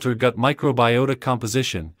also alter gut microbiota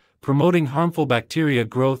composition, promoting harmful bacteria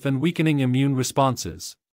growth and weakening immune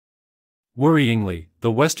responses. Worryingly,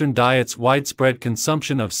 the Western diet's widespread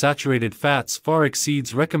consumption of saturated fats far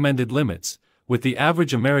exceeds recommended limits, with the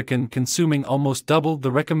average American consuming almost double the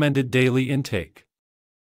recommended daily intake.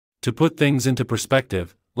 To put things into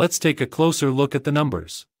perspective, let's take a closer look at the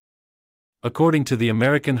numbers. According to the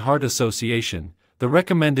American Heart Association, the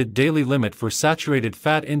recommended daily limit for saturated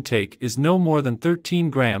fat intake is no more than 13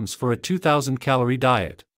 grams for a 2,000-calorie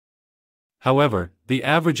diet. However, the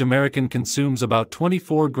average American consumes about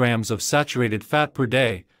 24 grams of saturated fat per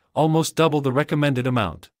day, almost double the recommended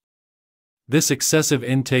amount. This excessive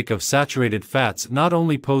intake of saturated fats not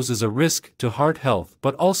only poses a risk to heart health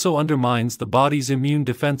but also undermines the body's immune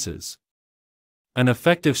defenses. An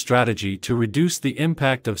effective strategy to reduce the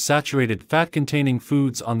impact of saturated fat-containing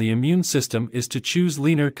foods on the immune system is to choose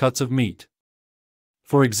leaner cuts of meat.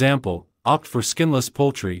 For example, opt for skinless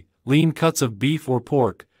poultry, lean cuts of beef or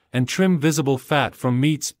pork, and trim visible fat from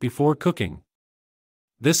meats before cooking.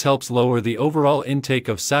 This helps lower the overall intake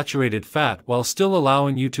of saturated fat while still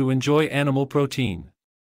allowing you to enjoy animal protein.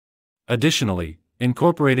 Additionally,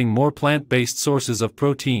 incorporating more plant-based sources of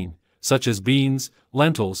protein, such as beans,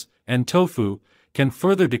 lentils, and tofu, can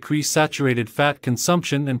further decrease saturated fat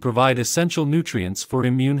consumption and provide essential nutrients for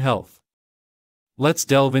immune health. Let's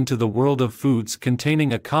delve into the world of foods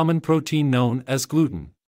containing a common protein known as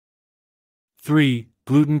gluten. 3.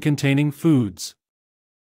 Gluten-containing foods.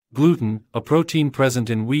 Gluten, a protein present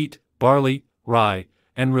in wheat, barley, rye,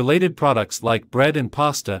 and related products like bread and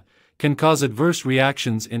pasta, can cause adverse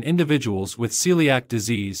reactions in individuals with celiac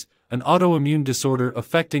disease, an autoimmune disorder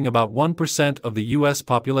affecting about 1% of the U.S.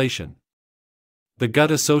 population. The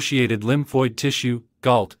gut-associated lymphoid tissue,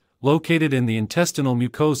 GALT, located in the intestinal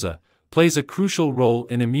mucosa, plays a crucial role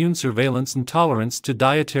in immune surveillance and tolerance to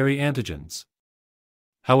dietary antigens.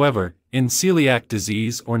 However, in celiac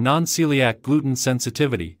disease or non-celiac gluten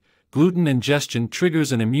sensitivity, gluten ingestion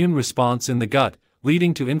triggers an immune response in the gut,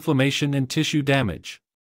 leading to inflammation and tissue damage.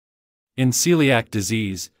 In celiac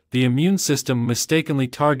disease, the immune system mistakenly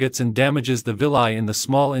targets and damages the villi in the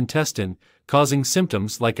small intestine, causing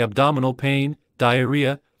symptoms like abdominal pain,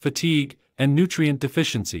 diarrhea, fatigue, and nutrient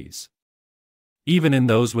deficiencies. Even in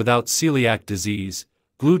those without celiac disease,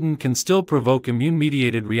 gluten can still provoke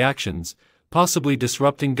immune-mediated reactions, possibly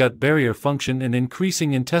disrupting gut barrier function and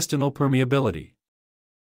increasing intestinal permeability.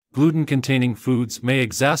 Gluten-containing foods may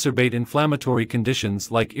exacerbate inflammatory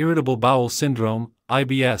conditions like irritable bowel syndrome,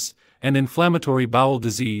 IBS, and inflammatory bowel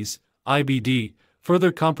disease, IBD,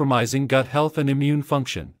 further compromising gut health and immune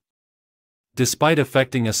function. Despite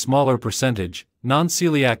affecting a smaller percentage,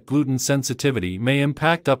 non-celiac gluten sensitivity may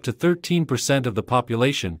impact up to 13% of the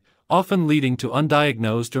population, often leading to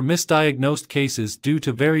undiagnosed or misdiagnosed cases due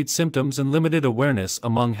to varied symptoms and limited awareness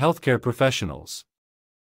among healthcare professionals.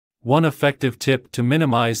 One effective tip to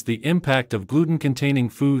minimize the impact of gluten-containing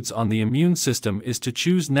foods on the immune system is to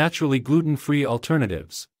choose naturally gluten-free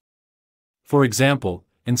alternatives. For example,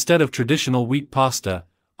 instead of traditional wheat pasta,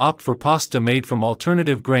 opt for pasta made from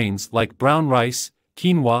alternative grains like brown rice,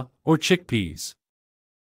 quinoa, or chickpeas.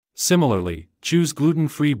 Similarly, choose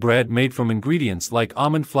gluten-free bread made from ingredients like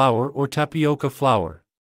almond flour or tapioca flour.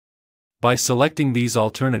 By selecting these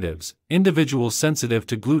alternatives, individuals sensitive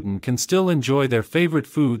to gluten can still enjoy their favorite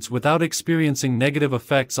foods without experiencing negative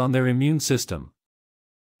effects on their immune system.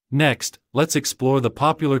 Next, let's explore the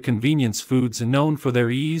popular convenience foods known for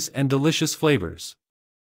their ease and delicious flavors.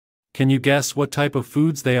 Can you guess what type of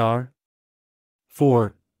foods they are?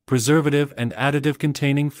 4. Preservative and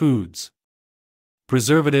additive-containing foods.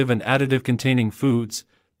 Preservative and additive-containing foods,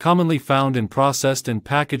 commonly found in processed and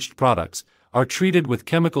packaged products, are treated with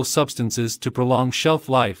chemical substances to prolong shelf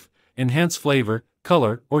life, enhance flavor,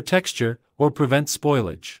 color, or texture, or prevent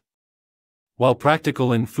spoilage. While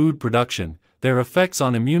practical in food production, their effects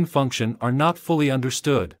on immune function are not fully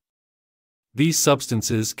understood. These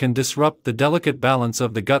substances can disrupt the delicate balance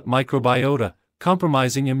of the gut microbiota,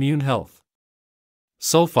 compromising immune health.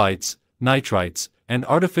 Sulfites, nitrites, and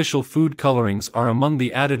artificial food colorings are among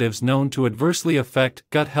the additives known to adversely affect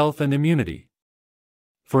gut health and immunity.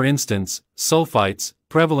 For instance, sulfites,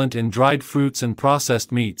 prevalent in dried fruits and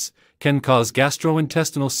processed meats, can cause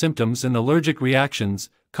gastrointestinal symptoms and allergic reactions,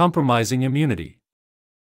 compromising immunity.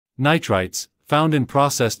 Nitrites, found in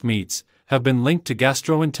processed meats, have been linked to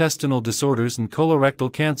gastrointestinal disorders and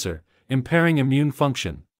colorectal cancer, impairing immune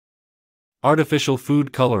function. Artificial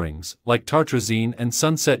food colorings, like tartrazine and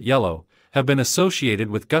sunset yellow, have been associated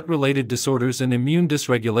with gut-related disorders and immune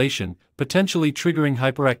dysregulation, potentially triggering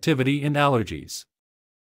hyperactivity and allergies.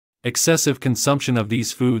 Excessive consumption of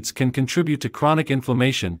these foods can contribute to chronic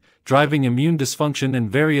inflammation, driving immune dysfunction and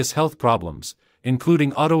various health problems,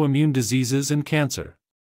 including autoimmune diseases and cancer.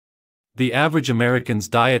 The average American's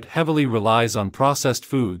diet heavily relies on processed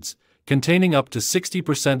foods, containing up to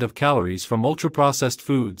 60% of calories from ultra-processed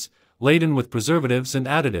foods, laden with preservatives and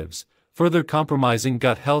additives, further compromising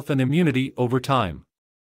gut health and immunity over time.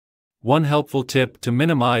 One helpful tip to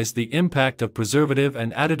minimize the impact of preservative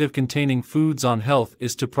and additive-containing foods on health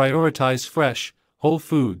is to prioritize fresh, whole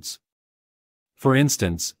foods. For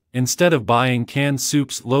instance, instead of buying canned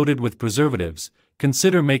soups loaded with preservatives,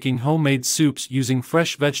 consider making homemade soups using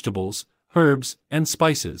fresh vegetables, herbs, and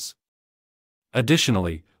spices.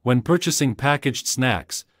 Additionally, when purchasing packaged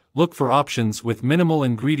snacks, look for options with minimal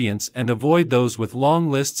ingredients and avoid those with long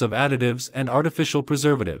lists of additives and artificial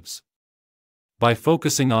preservatives. By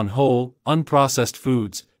focusing on whole, unprocessed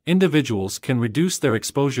foods, individuals can reduce their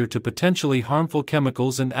exposure to potentially harmful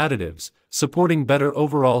chemicals and additives, supporting better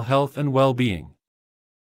overall health and well-being.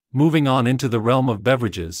 Moving on into the realm of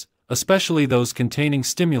beverages, especially those containing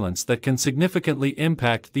stimulants that can significantly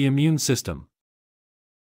impact the immune system.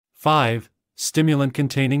 5.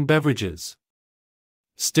 Stimulant-containing beverages.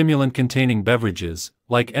 Stimulant-containing beverages,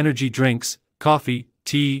 like energy drinks, coffee,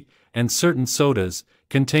 tea, and certain sodas,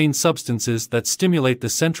 contain substances that stimulate the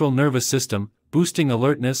central nervous system, boosting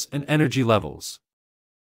alertness and energy levels.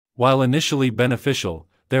 While initially beneficial,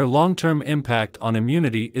 their long-term impact on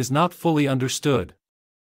immunity is not fully understood.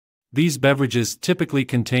 These beverages typically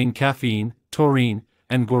contain caffeine, taurine,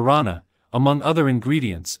 and guarana, among other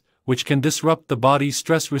ingredients, which can disrupt the body's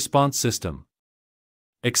stress response system.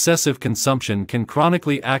 Excessive consumption can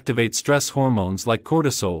chronically activate stress hormones like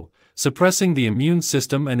cortisol, suppressing the immune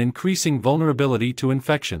system and increasing vulnerability to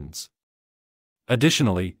infections.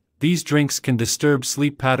 Additionally, these drinks can disturb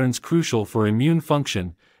sleep patterns crucial for immune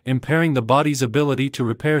function, impairing the body's ability to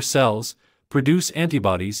repair cells, produce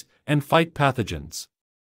antibodies, and fight pathogens.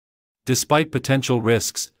 Despite potential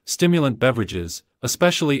risks, stimulant beverages,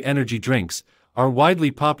 especially energy drinks, are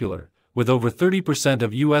widely popular, with over 30%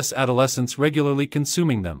 of U.S. adolescents regularly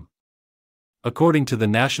consuming them. According to the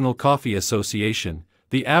National Coffee Association,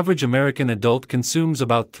 the average American adult consumes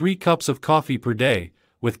about 3 cups of coffee per day,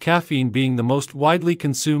 with caffeine being the most widely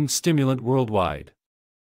consumed stimulant worldwide.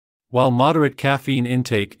 While moderate caffeine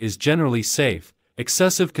intake is generally safe,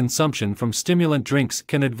 excessive consumption from stimulant drinks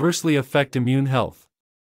can adversely affect immune health.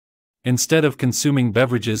 Instead of consuming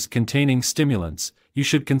beverages containing stimulants, you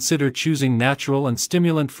should consider choosing natural and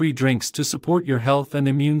stimulant-free drinks to support your health and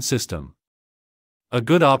immune system. A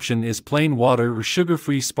good option is plain water or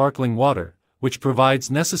sugar-free sparkling water, which provides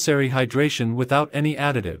necessary hydration without any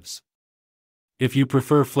additives. If you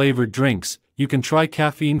prefer flavored drinks, you can try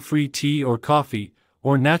caffeine-free tea or coffee,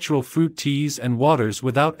 or natural fruit teas and waters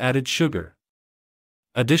without added sugar.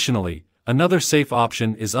 Additionally, another safe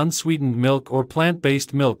option is unsweetened milk or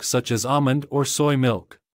plant-based milk such as almond or soy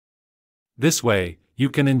milk. This way, you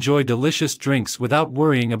can enjoy delicious drinks without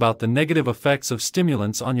worrying about the negative effects of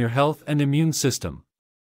stimulants on your health and immune system.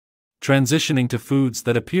 Transitioning to foods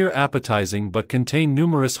that appear appetizing but contain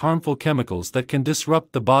numerous harmful chemicals that can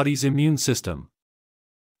disrupt the body's immune system.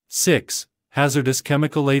 6. Hazardous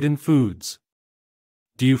chemical-laden foods.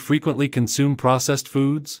 Do you frequently consume processed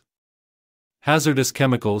foods? Hazardous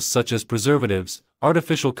chemicals such as preservatives,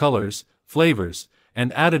 artificial colors, flavors,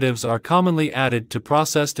 and additives are commonly added to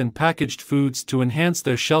processed and packaged foods to enhance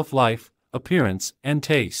their shelf life, appearance, and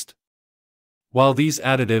taste. While these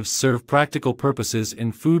additives serve practical purposes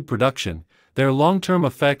in food production, their long-term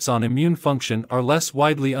effects on immune function are less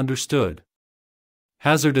widely understood.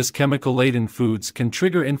 Hazardous chemical-laden foods can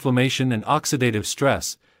trigger inflammation and oxidative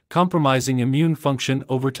stress, compromising immune function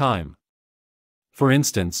over time. For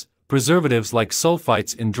instance, preservatives like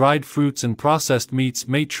sulfites in dried fruits and processed meats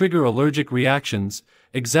may trigger allergic reactions,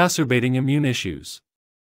 exacerbating immune issues.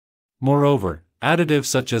 Moreover, additives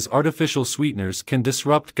such as artificial sweeteners can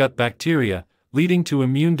disrupt gut bacteria, leading to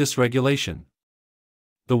immune dysregulation.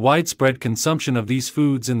 The widespread consumption of these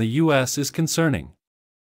foods in the U.S. is concerning.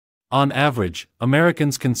 On average,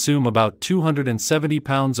 Americans consume about 270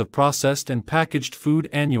 pounds of processed and packaged food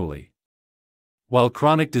annually. While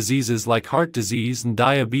chronic diseases like heart disease and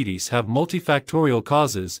diabetes have multifactorial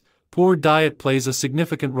causes, poor diet plays a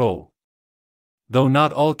significant role. Though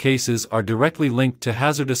not all cases are directly linked to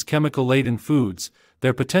hazardous chemical-laden foods,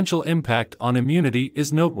 their potential impact on immunity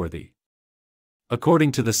is noteworthy.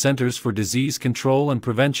 According to the Centers for Disease Control and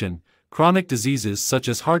Prevention, chronic diseases such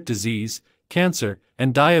as heart disease, cancer,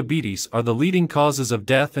 and diabetes are the leading causes of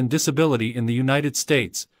death and disability in the United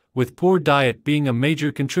States, with poor diet being a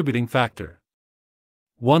major contributing factor.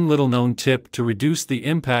 One little-known tip to reduce the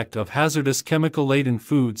impact of hazardous chemical-laden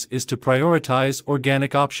foods is to prioritize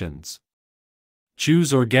organic options.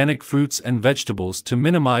 Choose organic fruits and vegetables to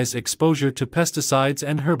minimize exposure to pesticides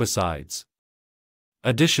and herbicides.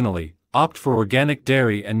 Additionally, opt for organic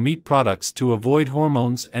dairy and meat products to avoid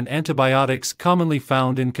hormones and antibiotics commonly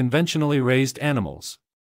found in conventionally raised animals.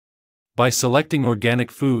 By selecting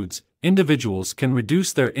organic foods, individuals can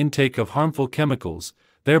reduce their intake of harmful chemicals,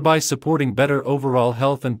 thereby supporting better overall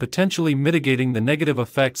health and potentially mitigating the negative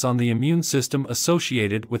effects on the immune system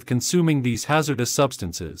associated with consuming these hazardous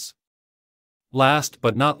substances. Last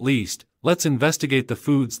but not least, let's investigate the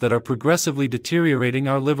foods that are progressively deteriorating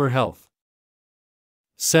our liver health.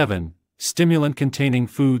 7. Stimulant-containing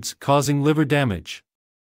foods causing liver damage.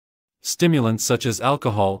 Stimulants such as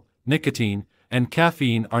alcohol, nicotine, and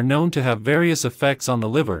caffeine are known to have various effects on the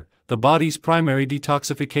liver, the body's primary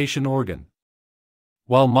detoxification organ.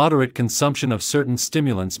 While moderate consumption of certain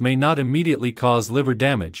stimulants may not immediately cause liver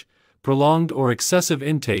damage, prolonged or excessive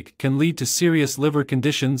intake can lead to serious liver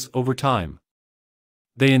conditions over time.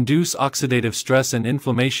 They induce oxidative stress and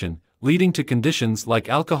inflammation, leading to conditions like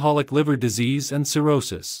alcoholic liver disease and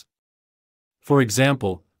cirrhosis. For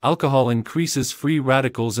example, alcohol increases free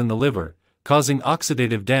radicals in the liver, causing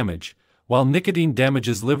oxidative damage, while nicotine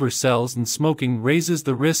damages liver cells and smoking raises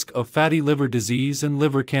the risk of fatty liver disease and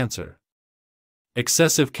liver cancer.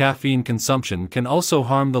 Excessive caffeine consumption can also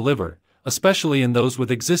harm the liver, especially in those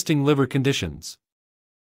with existing liver conditions.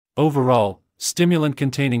 Overall,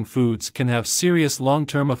 stimulant-containing foods can have serious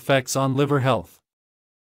long-term effects on liver health.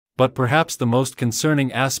 But perhaps the most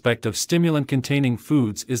concerning aspect of stimulant-containing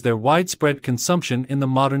foods is their widespread consumption in the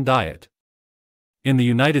modern diet. In the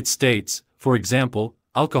United States, for example,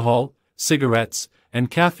 alcohol, cigarettes,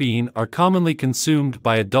 and caffeine are commonly consumed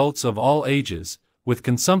by adults of all ages, with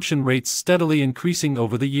consumption rates steadily increasing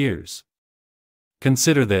over the years.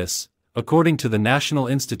 Consider this: according to the National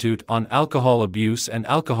Institute on Alcohol Abuse and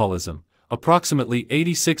Alcoholism, approximately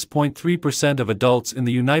 86.3% of adults in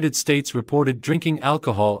the United States reported drinking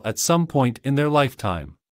alcohol at some point in their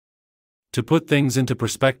lifetime. To put things into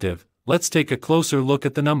perspective, let's take a closer look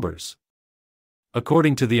at the numbers.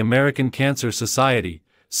 According to the American Cancer Society,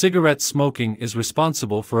 cigarette smoking is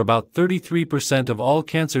responsible for about 33% of all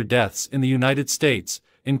cancer deaths in the United States,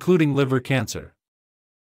 including liver cancer.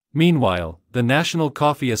 Meanwhile, the National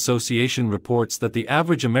Coffee Association reports that the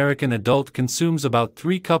average American adult consumes about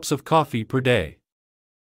 3 cups of coffee per day.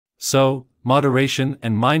 So, moderation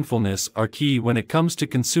and mindfulness are key when it comes to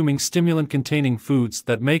consuming stimulant-containing foods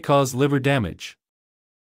that may cause liver damage.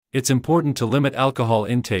 It's important to limit alcohol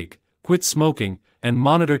intake, quit smoking, and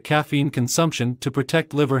monitor caffeine consumption to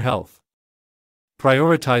protect liver health.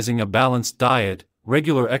 Prioritizing a balanced diet,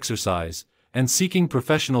 regular exercise, and seeking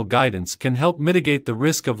professional guidance can help mitigate the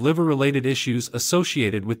risk of liver-related issues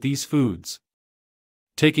associated with these foods.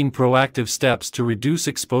 Taking proactive steps to reduce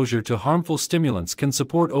exposure to harmful stimulants can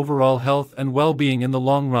support overall health and well-being in the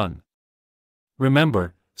long run.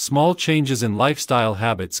 Remember, small changes in lifestyle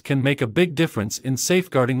habits can make a big difference in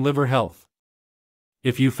safeguarding liver health.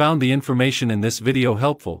 If you found the information in this video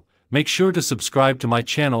helpful, make sure to subscribe to my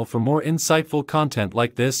channel for more insightful content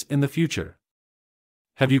like this in the future.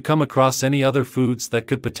 Have you come across any other foods that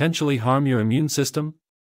could potentially harm your immune system?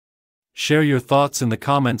 Share your thoughts in the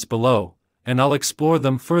comments below, and I'll explore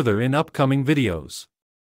them further in upcoming videos.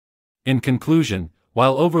 In conclusion,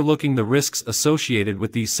 while overlooking the risks associated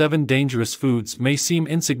with these 7 dangerous foods may seem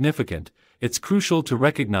insignificant, it's crucial to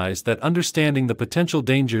recognize that understanding the potential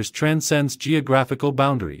dangers transcends geographical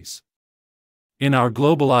boundaries. In our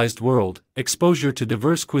globalized world, exposure to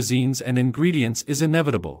diverse cuisines and ingredients is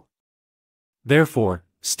inevitable. Therefore,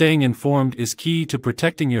 staying informed is key to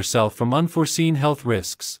protecting yourself from unforeseen health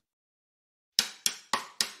risks.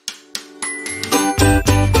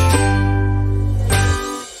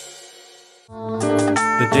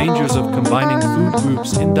 The dangers of combining food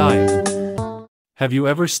groups in diet. Have you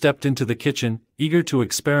ever stepped into the kitchen, eager to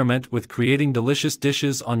experiment with creating delicious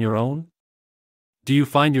dishes on your own? Do you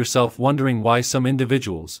find yourself wondering why some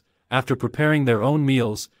individuals, after preparing their own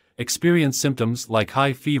meals, experience symptoms like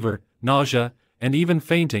high fever, nausea, and even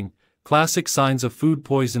fainting, classic signs of food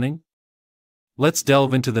poisoning? Let's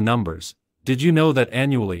delve into the numbers. Did you know that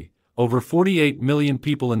annually, over 48 million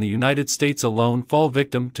people in the United States alone fall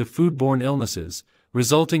victim to foodborne illnesses,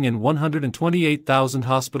 resulting in 128,000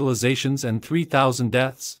 hospitalizations and 3,000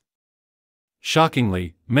 deaths?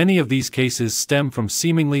 Shockingly, many of these cases stem from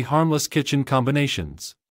seemingly harmless kitchen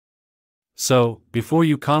combinations. So, before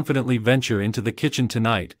you confidently venture into the kitchen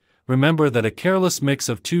tonight, remember that a careless mix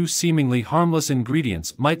of 2 seemingly harmless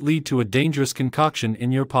ingredients might lead to a dangerous concoction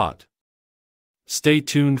in your pot. Stay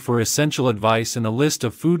tuned for essential advice and a list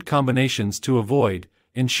of food combinations to avoid,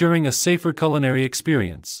 ensuring a safer culinary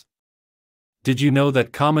experience. Did you know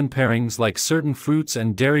that common pairings like certain fruits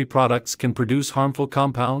and dairy products can produce harmful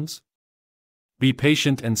compounds? Be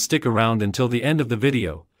patient and stick around until the end of the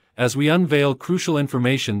video, as we unveil crucial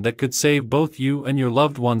information that could save both you and your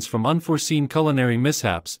loved ones from unforeseen culinary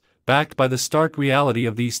mishaps, backed by the stark reality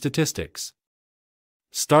of these statistics.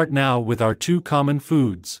 Start now with our 2 common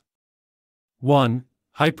foods. 1.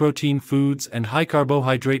 High-protein foods and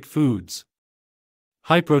high-carbohydrate foods.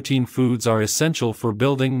 High-protein foods are essential for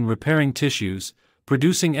building and repairing tissues,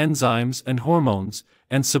 producing enzymes and hormones,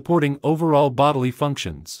 and supporting overall bodily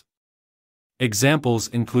functions. Examples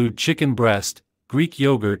include chicken breast, Greek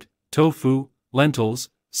yogurt, tofu, lentils,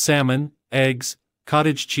 salmon, eggs,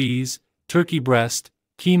 cottage cheese, turkey breast,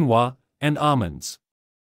 quinoa, and almonds.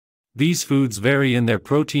 These foods vary in their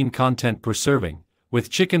protein content per serving, with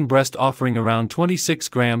chicken breast offering around 26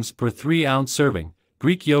 grams per 3-ounce serving,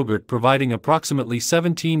 Greek yogurt providing approximately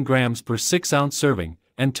 17 grams per 6-ounce serving,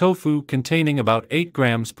 and tofu containing about 8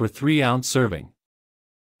 grams per 3-ounce serving.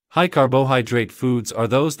 High-carbohydrate foods are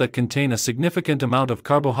those that contain a significant amount of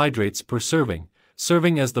carbohydrates per serving,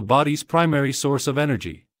 serving as the body's primary source of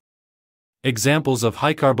energy. Examples of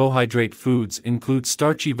high-carbohydrate foods include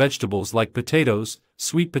starchy vegetables like potatoes,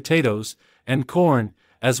 sweet potatoes, and corn,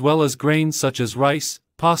 as well as grains such as rice,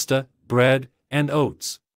 pasta, bread, and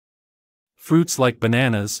oats. Fruits like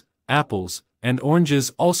bananas, apples, and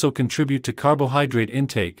oranges also contribute to carbohydrate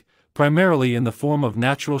intake, primarily in the form of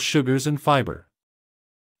natural sugars and fiber.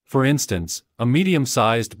 For instance, a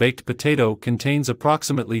medium-sized baked potato contains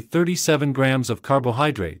approximately 37 grams of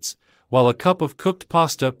carbohydrates, while a cup of cooked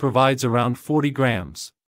pasta provides around 40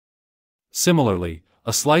 grams. Similarly,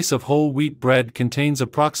 a slice of whole wheat bread contains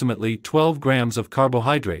approximately 12 grams of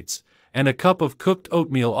carbohydrates, and a cup of cooked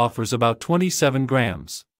oatmeal offers about 27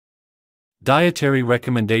 grams. Dietary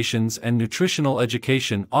recommendations and nutritional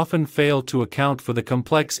education often fail to account for the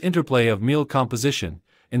complex interplay of meal composition,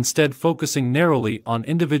 instead focusing narrowly on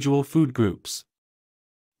individual food groups.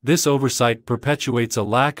 This oversight perpetuates a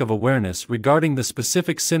lack of awareness regarding the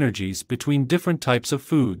specific synergies between different types of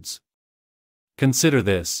foods. Consider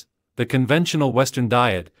this: the conventional Western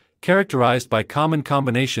diet, characterized by common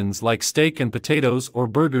combinations like steak and potatoes or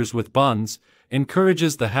burgers with buns,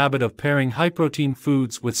 encourages the habit of pairing high-protein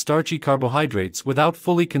foods with starchy carbohydrates without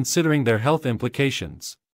fully considering their health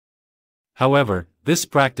implications. However, this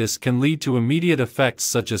practice can lead to immediate effects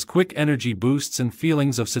such as quick energy boosts and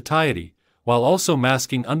feelings of satiety, while also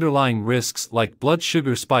masking underlying risks like blood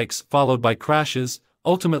sugar spikes followed by crashes,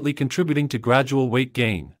 ultimately contributing to gradual weight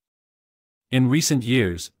gain. In recent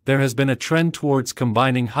years, there has been a trend towards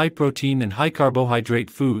combining high-protein and high-carbohydrate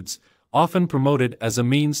foods, often promoted as a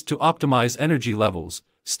means to optimize energy levels,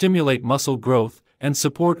 stimulate muscle growth, and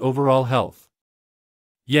support overall health.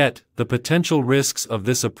 Yet, the potential risks of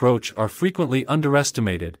this approach are frequently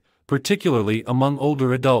underestimated, particularly among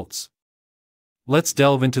older adults. Let's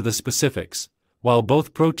delve into the specifics. While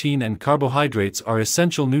both protein and carbohydrates are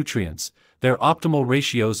essential nutrients, their optimal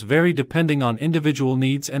ratios vary depending on individual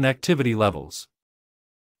needs and activity levels.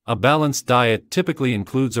 A balanced diet typically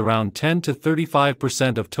includes around 10 to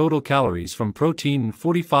 35% of total calories from protein and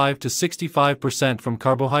 45 to 65% from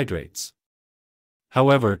carbohydrates.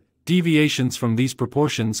 However, deviations from these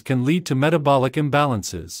proportions can lead to metabolic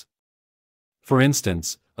imbalances. For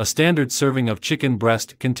instance, a standard serving of chicken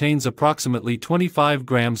breast contains approximately 25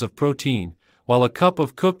 grams of protein, while a cup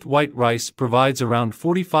of cooked white rice provides around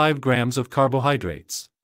 45 grams of carbohydrates.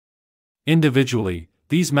 Individually,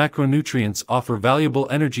 these macronutrients offer valuable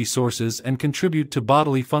energy sources and contribute to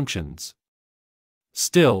bodily functions.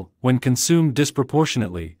 Still, when consumed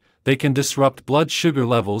disproportionately, they can disrupt blood sugar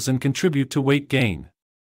levels and contribute to weight gain.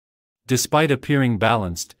 Despite appearing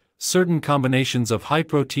balanced, certain combinations of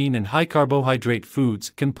high-protein and high-carbohydrate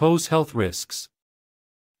foods can pose health risks.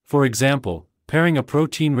 For example, pairing a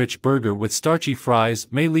protein-rich burger with starchy fries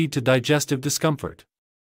may lead to digestive discomfort.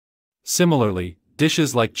 Similarly,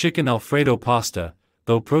 dishes like chicken Alfredo pasta,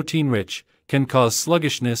 though protein-rich, can cause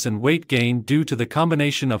sluggishness and weight gain due to the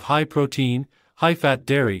combination of high-protein, high-fat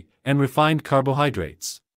dairy, and refined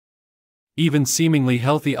carbohydrates. Even seemingly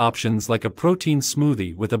healthy options like a protein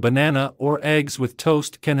smoothie with a banana or eggs with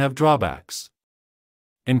toast can have drawbacks.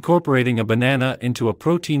 Incorporating a banana into a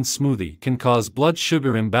protein smoothie can cause blood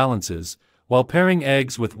sugar imbalances, while pairing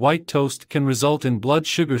eggs with white toast can result in blood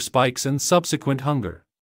sugar spikes and subsequent hunger.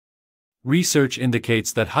 Research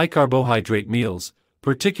indicates that high-carbohydrate meals,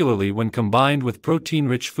 particularly when combined with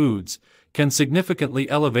protein-rich foods, can significantly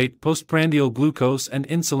elevate postprandial glucose and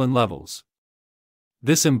insulin levels.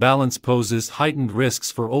 This imbalance poses heightened risks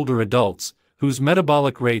for older adults, whose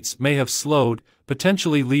metabolic rates may have slowed,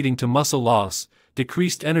 potentially leading to muscle loss,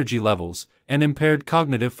 decreased energy levels, and impaired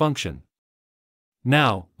cognitive function.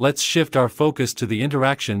 Now, let's shift our focus to the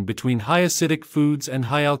interaction between high acidic foods and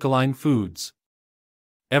high alkaline foods.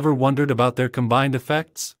 Ever wondered about their combined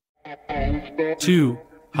effects? 2.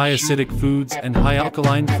 High acidic foods and high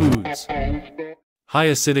alkaline foods. High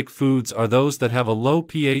acidic foods are those that have a low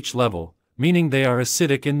pH level, meaning they are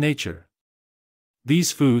acidic in nature.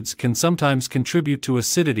 These foods can sometimes contribute to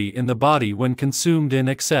acidity in the body when consumed in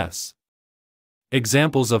excess.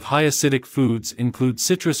 Examples of high acidic foods include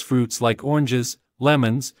citrus fruits like oranges,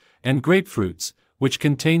 lemons, and grapefruits, which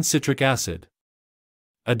contain citric acid.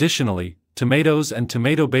 Additionally, tomatoes and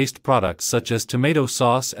tomato-based products such as tomato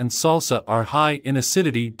sauce and salsa are high in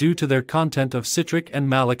acidity due to their content of citric and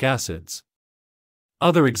malic acids.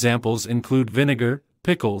 Other examples include vinegar,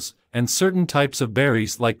 pickles, and certain types of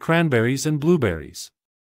berries like cranberries and blueberries.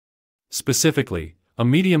 Specifically, a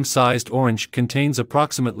medium-sized orange contains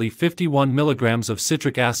approximately 51 milligrams of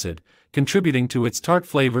citric acid, contributing to its tart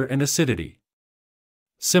flavor and acidity.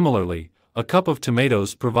 Similarly, a cup of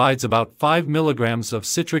tomatoes provides about 5 milligrams of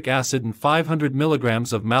citric acid and 500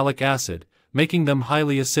 milligrams of malic acid, making them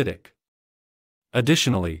highly acidic.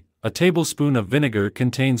 Additionally, a tablespoon of vinegar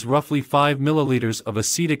contains roughly 5 milliliters of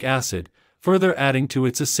acetic acid, further adding to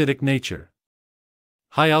its acidic nature.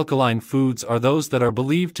 High alkaline foods are those that are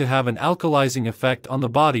believed to have an alkalizing effect on the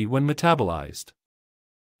body when metabolized.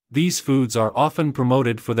 These foods are often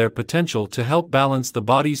promoted for their potential to help balance the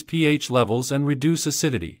body's pH levels and reduce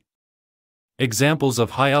acidity. Examples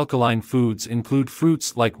of high alkaline foods include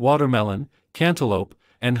fruits like watermelon, cantaloupe,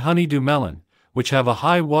 and honeydew melon, which have a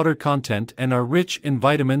high water content and are rich in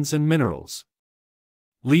vitamins and minerals.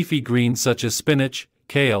 Leafy greens such as spinach,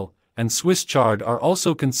 kale, and Swiss chard are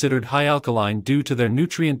also considered high alkaline due to their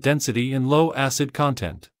nutrient density and low acid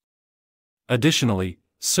content. Additionally,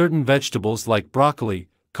 certain vegetables like broccoli,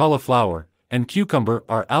 cauliflower, and cucumber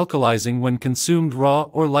are alkalizing when consumed raw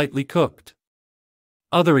or lightly cooked.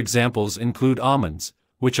 Other examples include almonds,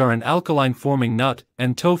 which are an alkaline-forming nut,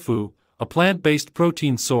 and tofu, a plant-based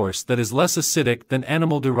protein source that is less acidic than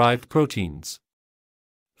animal-derived proteins.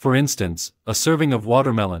 For instance, a serving of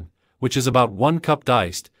watermelon, which is about 1 cup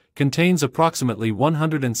diced, contains approximately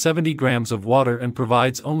 170 grams of water and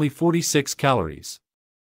provides only 46 calories.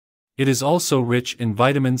 It is also rich in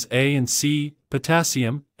vitamins A and C,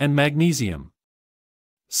 potassium, and magnesium.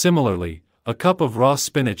 Similarly, a cup of raw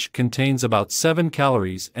spinach contains about 7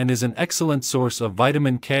 calories and is an excellent source of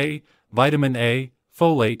vitamin K, vitamin A,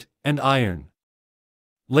 folate, and iron.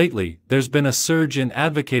 Lately, there's been a surge in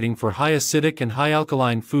advocating for high acidic and high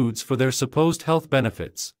alkaline foods for their supposed health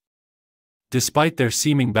benefits. Despite their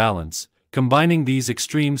seeming balance, combining these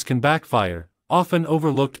extremes can backfire, often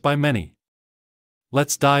overlooked by many.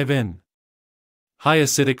 Let's dive in. High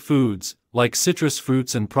acidic foods, like citrus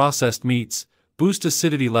fruits and processed meats, boost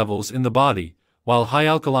acidity levels in the body, while high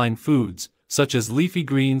alkaline foods, such as leafy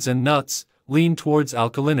greens and nuts, lean towards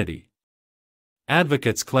alkalinity.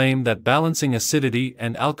 Advocates claim that balancing acidity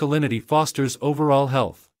and alkalinity fosters overall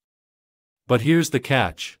health. But here's the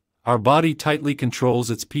catch: our body tightly controls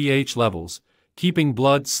its pH levels, keeping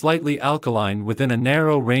blood slightly alkaline within a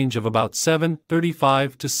narrow range of about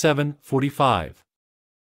 7.35 to 7.45.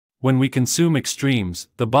 When we consume extremes,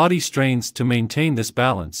 the body strains to maintain this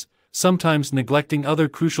balance, sometimes neglecting other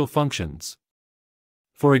crucial functions.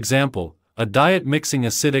 For example, a diet mixing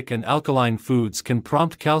acidic and alkaline foods can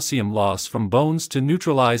prompt calcium loss from bones to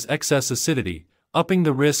neutralize excess acidity, upping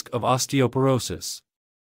the risk of osteoporosis.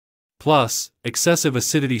 Plus, excessive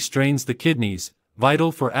acidity strains the kidneys,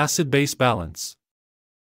 vital for acid-base balance.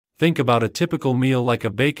 Think about a typical meal like a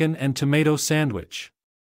bacon and tomato sandwich.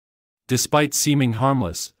 Despite seeming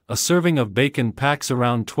harmless, a serving of bacon packs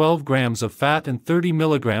around 12 grams of fat and 30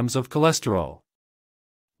 milligrams of cholesterol.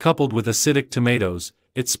 Coupled with acidic tomatoes,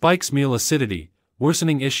 it spikes meal acidity,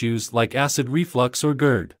 worsening issues like acid reflux or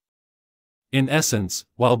GERD. In essence,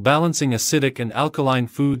 while balancing acidic and alkaline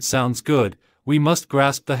food sounds good, we must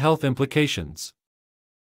grasp the health implications.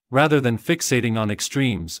 Rather than fixating on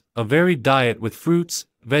extremes, a varied diet with fruits,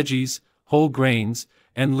 veggies, whole grains,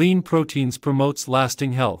 and lean proteins promotes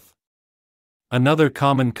lasting health. Another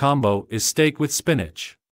common combo is steak with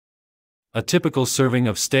spinach. A typical serving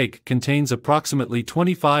of steak contains approximately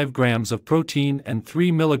 25 grams of protein and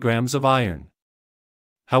 3 milligrams of iron.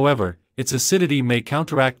 However, its acidity may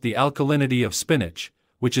counteract the alkalinity of spinach,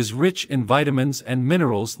 which is rich in vitamins and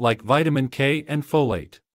minerals like vitamin K and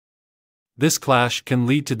folate. This clash can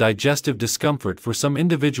lead to digestive discomfort for some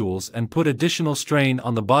individuals and put additional strain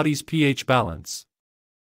on the body's pH balance.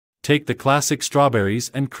 Take the classic strawberries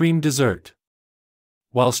and cream dessert.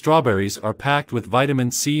 While strawberries are packed with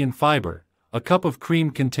vitamin C and fiber, a cup of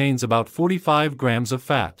cream contains about 45 grams of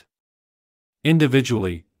fat.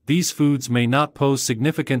 Individually, these foods may not pose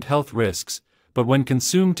significant health risks, but when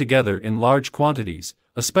consumed together in large quantities,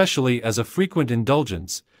 especially as a frequent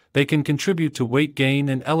indulgence, they can contribute to weight gain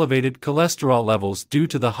and elevated cholesterol levels due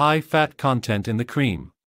to the high fat content in the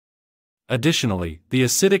cream. Additionally, the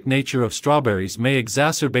acidic nature of strawberries may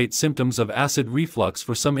exacerbate symptoms of acid reflux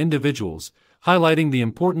for some individuals, highlighting the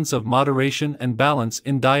importance of moderation and balance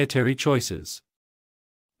in dietary choices.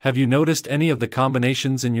 Have you noticed any of the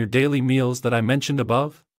combinations in your daily meals that I mentioned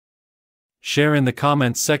above? Share in the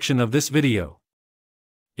comments section of this video.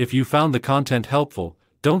 If you found the content helpful,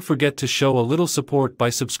 don't forget to show a little support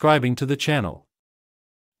by subscribing to the channel.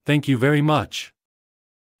 Thank you very much.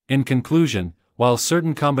 In conclusion, while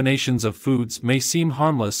certain combinations of foods may seem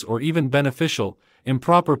harmless or even beneficial,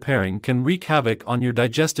 improper pairing can wreak havoc on your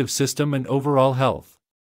digestive system and overall health.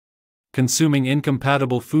 Consuming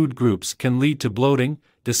incompatible food groups can lead to bloating,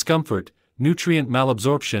 discomfort, nutrient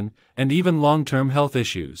malabsorption, and even long-term health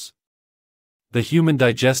issues. The human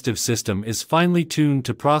digestive system is finely tuned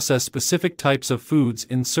to process specific types of foods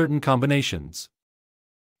in certain combinations.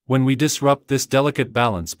 When we disrupt this delicate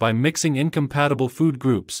balance by mixing incompatible food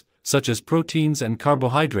groups, such as proteins and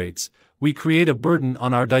carbohydrates, we create a burden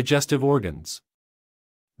on our digestive organs.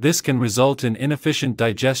 This can result in inefficient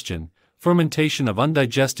digestion, fermentation of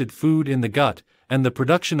undigested food in the gut, and the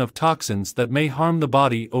production of toxins that may harm the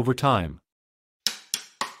body over time.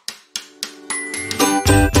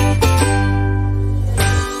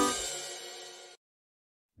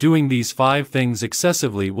 Doing these 5 things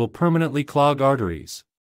excessively will permanently clog arteries.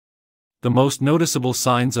 The most noticeable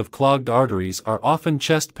signs of clogged arteries are often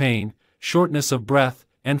chest pain, shortness of breath,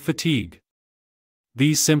 and fatigue.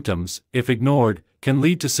 These symptoms, if ignored, can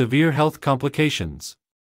lead to severe health complications.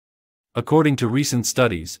 According to recent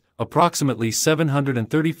studies, approximately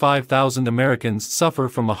 735,000 Americans suffer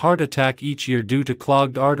from a heart attack each year due to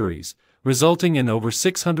clogged arteries, resulting in over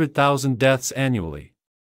 600,000 deaths annually.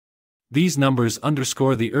 These numbers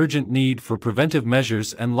underscore the urgent need for preventive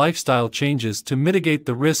measures and lifestyle changes to mitigate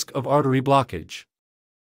the risk of artery blockage.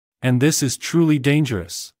 And this is truly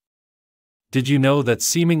dangerous. Did you know that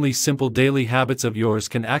seemingly simple daily habits of yours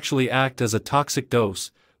can actually act as a toxic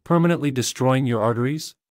dose, permanently destroying your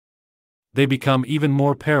arteries? They become even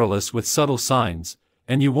more perilous with subtle signs,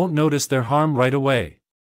 and you won't notice their harm right away.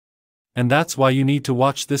 And that's why you need to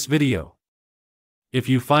watch this video. If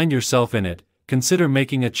you find yourself in it, consider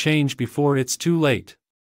making a change before it's too late.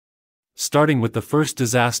 Starting with the first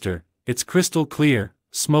disaster, it's crystal clear: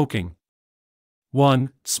 smoking.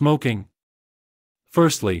 1. Smoking.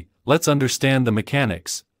 Firstly, let's understand the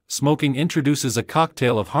mechanics. smoking introduces a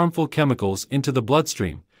cocktail of harmful chemicals into the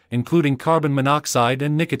bloodstream, including carbon monoxide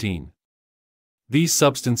and nicotine. These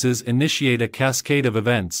substances initiate a cascade of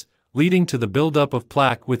events, leading to the buildup of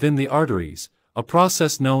plaque within the arteries, a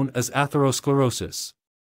process known as atherosclerosis.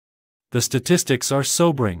 The statistics are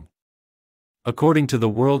sobering. According to the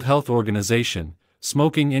World Health Organization,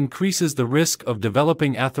 smoking increases the risk of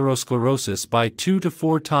developing atherosclerosis by 2 to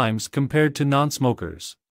 4 times compared to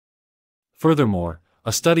non-smokers. Furthermore,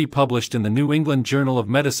 a study published in the New England Journal of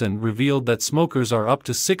Medicine revealed that smokers are up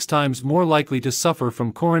to 6 times more likely to suffer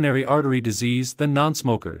from coronary artery disease than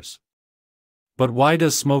non-smokers. But why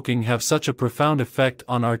does smoking have such a profound effect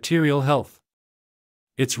on arterial health?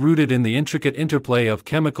 It's rooted in the intricate interplay of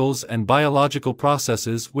chemicals and biological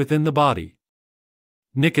processes within the body.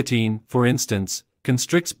 Nicotine, for instance,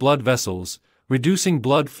 constricts blood vessels, reducing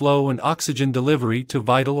blood flow and oxygen delivery to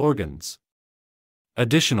vital organs.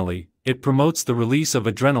 Additionally, it promotes the release of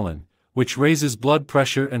adrenaline, which raises blood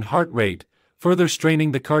pressure and heart rate, further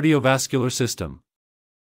straining the cardiovascular system.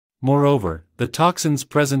 Moreover, the toxins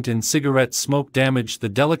present in cigarette smoke damage the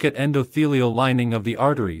delicate endothelial lining of the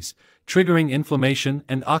arteries, triggering inflammation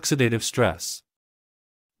and oxidative stress.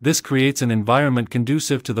 This creates an environment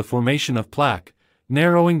conducive to the formation of plaque,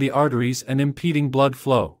 narrowing the arteries and impeding blood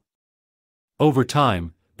flow. Over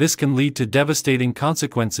time, this can lead to devastating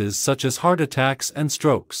consequences such as heart attacks and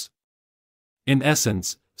strokes. In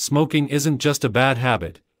essence, smoking isn't just a bad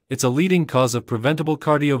habit, it's a leading cause of preventable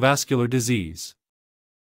cardiovascular disease.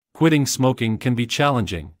 Quitting smoking can be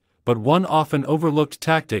challenging, but one often overlooked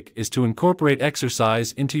tactic is to incorporate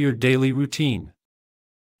exercise into your daily routine.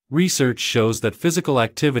 Research shows that physical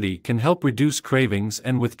activity can help reduce cravings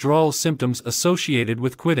and withdrawal symptoms associated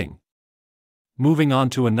with quitting. Moving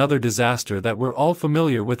on to another disaster that we're all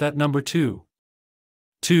familiar with at number 2.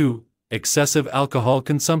 2. Excessive alcohol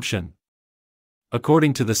consumption.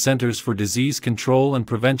 According to the Centers for Disease Control and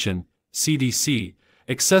Prevention, CDC,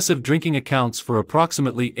 excessive drinking accounts for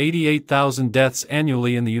approximately 88,000 deaths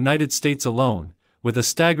annually in the United States alone, with a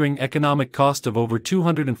staggering economic cost of over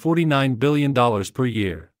 $249 billion per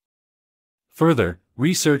year. Further,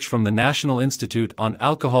 research from the National Institute on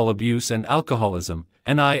Alcohol Abuse and Alcoholism,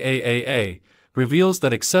 NIAAA, reveals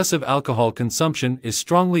that excessive alcohol consumption is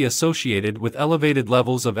strongly associated with elevated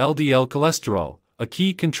levels of LDL cholesterol, a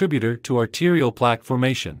key contributor to arterial plaque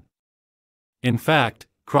formation. In fact,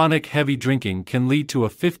 chronic heavy drinking can lead to a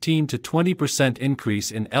 15 to 20%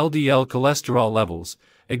 increase in LDL cholesterol levels,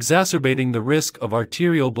 exacerbating the risk of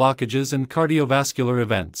arterial blockages and cardiovascular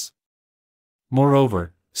events.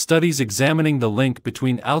 Moreover, studies examining the link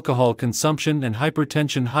between alcohol consumption and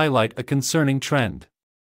hypertension highlight a concerning trend.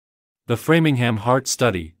 The Framingham Heart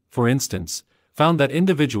Study, for instance, found that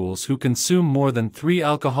individuals who consume more than 3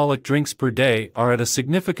 alcoholic drinks per day are at a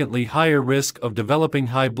significantly higher risk of developing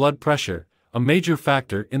high blood pressure, a major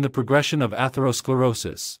factor in the progression of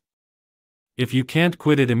atherosclerosis. If you can't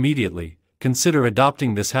quit it immediately, consider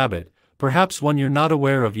adopting this habit, perhaps one you're not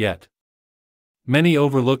aware of yet. Many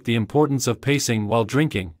overlook the importance of pacing while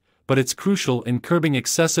drinking, but it's crucial in curbing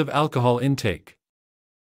excessive alcohol intake.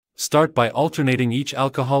 Start by alternating each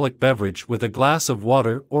alcoholic beverage with a glass of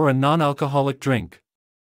water or a non-alcoholic drink.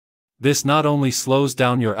 This not only slows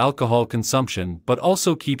down your alcohol consumption but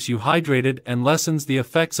also keeps you hydrated and lessens the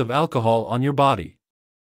effects of alcohol on your body.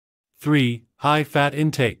 3. High-fat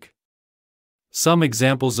intake. Some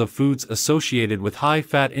examples of foods associated with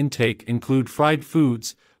high-fat intake include fried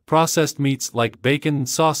foods, processed meats like bacon and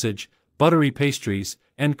sausage, buttery pastries,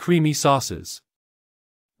 and creamy sauces.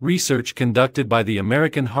 Research conducted by the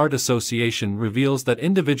American Heart Association reveals that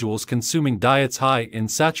individuals consuming diets high in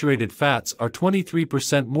saturated fats are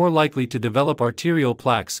 23% more likely to develop arterial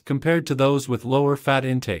plaques compared to those with lower fat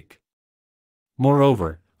intake.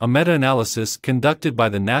 Moreover, a meta-analysis conducted by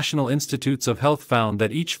the National Institutes of Health found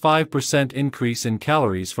that each 5% increase in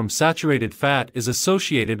calories from saturated fat is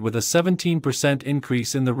associated with a 17%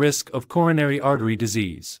 increase in the risk of coronary artery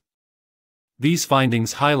disease. These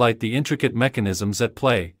findings highlight the intricate mechanisms at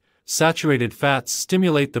play. Saturated fats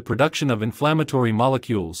stimulate the production of inflammatory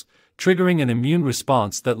molecules, triggering an immune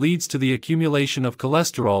response that leads to the accumulation of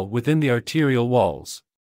cholesterol within the arterial walls.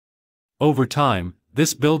 Over time,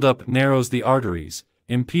 this buildup narrows the arteries,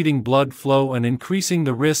 impeding blood flow and increasing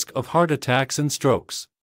the risk of heart attacks and strokes.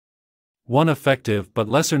 One effective but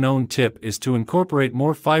lesser-known tip is to incorporate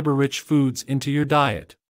more fiber-rich foods into your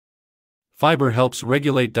diet. Fiber helps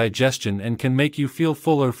regulate digestion and can make you feel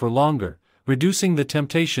fuller for longer, reducing the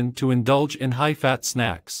temptation to indulge in high-fat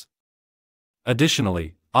snacks.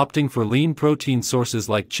 Additionally, opting for lean protein sources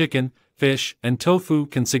like chicken, fish, and tofu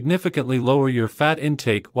can significantly lower your fat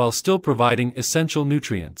intake while still providing essential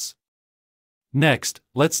nutrients. Next,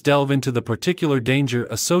 let's delve into the particular danger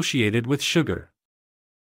associated with sugar.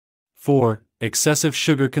 4. Excessive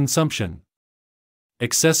sugar consumption.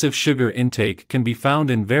 Excessive sugar intake can be found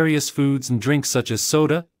in various foods and drinks such as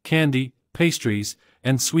soda, candy, pastries,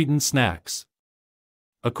 and sweetened snacks.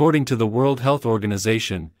 According to the World Health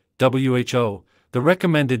Organization, WHO, the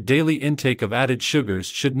recommended daily intake of added sugars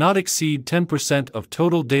should not exceed 10% of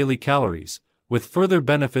total daily calories, with further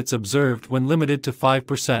benefits observed when limited to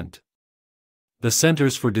 5%. The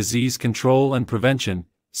Centers for Disease Control and Prevention,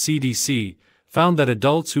 CDC, found that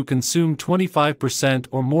adults who consumed 25%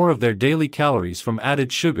 or more of their daily calories from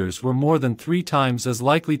added sugars were more than 3 times as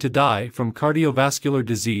likely to die from cardiovascular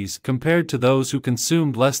disease compared to those who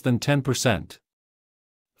consumed less than 10%.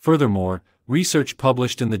 Furthermore, research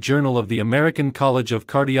published in the Journal of the American College of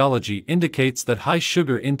Cardiology indicates that high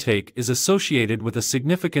sugar intake is associated with a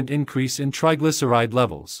significant increase in triglyceride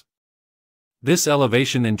levels. This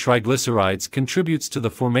elevation in triglycerides contributes to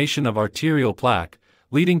the formation of arterial plaque,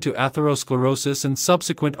 leading to atherosclerosis and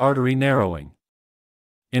subsequent artery narrowing.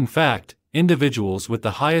 In fact, individuals with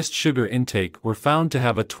the highest sugar intake were found to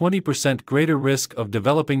have a 20% greater risk of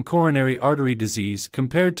developing coronary artery disease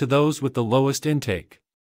compared to those with the lowest intake.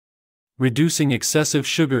 Reducing excessive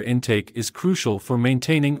sugar intake is crucial for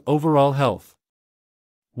maintaining overall health.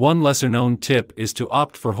 One lesser-known tip is to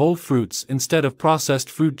opt for whole fruits instead of processed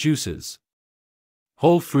fruit juices.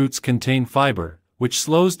 Whole fruits contain fiber, which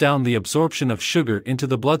slows down the absorption of sugar into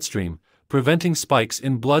the bloodstream, preventing spikes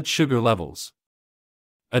in blood sugar levels.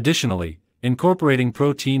 Additionally, incorporating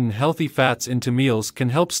protein and healthy fats into meals can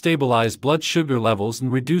help stabilize blood sugar levels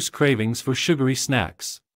and reduce cravings for sugary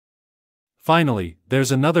snacks. Finally,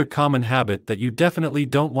 there's another common habit that you definitely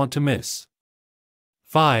don't want to miss.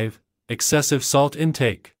 5. Excessive salt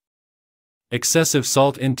intake. Excessive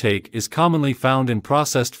salt intake is commonly found in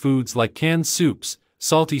processed foods like canned soups,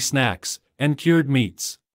 salty snacks, and cured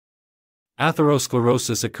meats.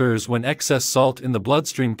 Atherosclerosis occurs when excess salt in the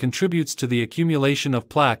bloodstream contributes to the accumulation of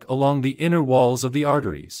plaque along the inner walls of the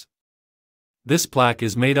arteries. This plaque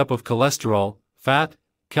is made up of cholesterol, fat,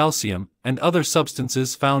 calcium, and other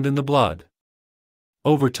substances found in the blood.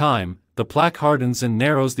 Over time, the plaque hardens and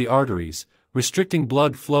narrows the arteries, restricting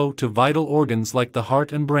blood flow to vital organs like the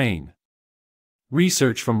heart and brain.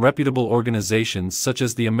 Research from reputable organizations such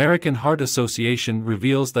as the American Heart Association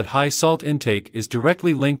reveals that high salt intake is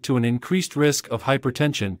directly linked to an increased risk of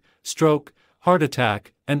hypertension, stroke, heart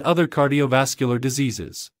attack, and other cardiovascular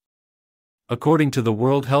diseases. According to the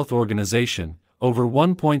World Health Organization, over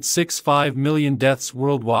 1.65 million deaths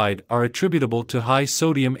worldwide are attributable to high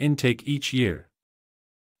sodium intake each year.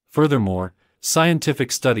 Furthermore,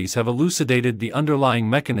 scientific studies have elucidated the underlying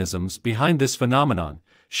mechanisms behind this phenomenon,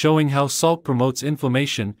 showing how salt promotes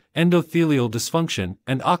inflammation, endothelial dysfunction,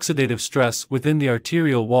 and oxidative stress within the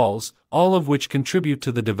arterial walls, all of which contribute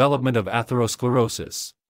to the development of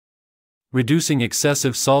atherosclerosis. Reducing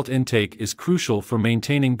excessive salt intake is crucial for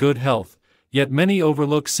maintaining good health, yet many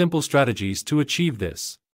overlook simple strategies to achieve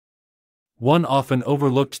this. One often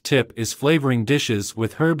overlooked tip is flavoring dishes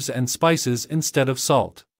with herbs and spices instead of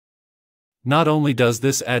salt. Not only does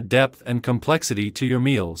this add depth and complexity to your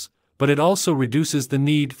meals, but it also reduces the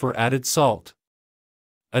need for added salt.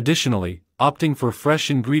 Additionally, opting for fresh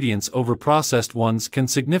ingredients over processed ones can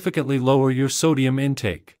significantly lower your sodium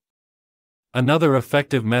intake. Another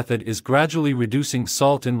effective method is gradually reducing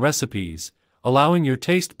salt in recipes, allowing your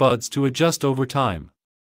taste buds to adjust over time.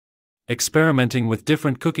 Experimenting with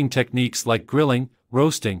different cooking techniques like grilling,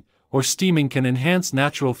 roasting, or steaming can enhance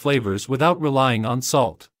natural flavors without relying on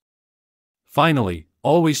salt. Finally,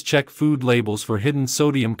 always check food labels for hidden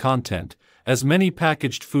sodium content, as many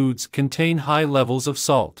packaged foods contain high levels of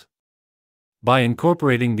salt. By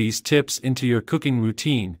incorporating these tips into your cooking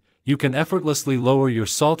routine, you can effortlessly lower your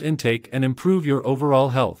salt intake and improve your overall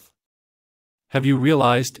health. Have you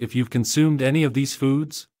realized if you've consumed any of these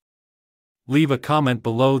foods? Leave a comment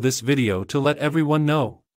below this video to let everyone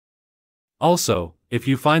know. Also, if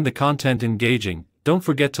you find the content engaging, don't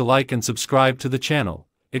forget to like and subscribe to the channel.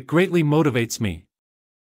 It greatly motivates me.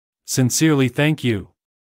 Sincerely, thank you.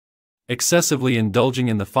 Excessively indulging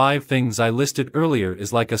in the 5 things I listed earlier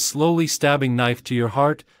is like a slowly stabbing knife to your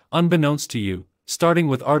heart, unbeknownst to you, starting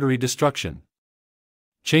with artery destruction.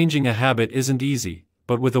 Changing a habit isn't easy,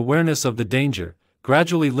 but with awareness of the danger,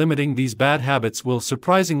 gradually limiting these bad habits will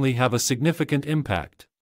surprisingly have a significant impact.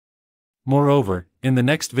 Moreover, in the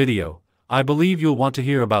next video, I believe you'll want to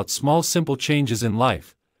hear about small simple changes in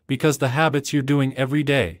life, because the habits you're doing every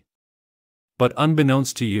day. But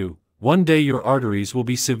unbeknownst to you, one day your arteries will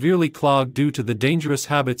be severely clogged due to the dangerous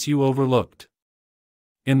habits you overlooked.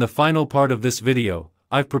 In the final part of this video,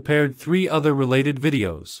 I've prepared 3 other related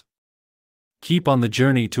videos. Keep on the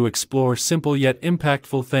journey to explore simple yet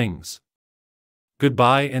impactful things.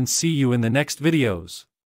 Goodbye and see you in the next videos.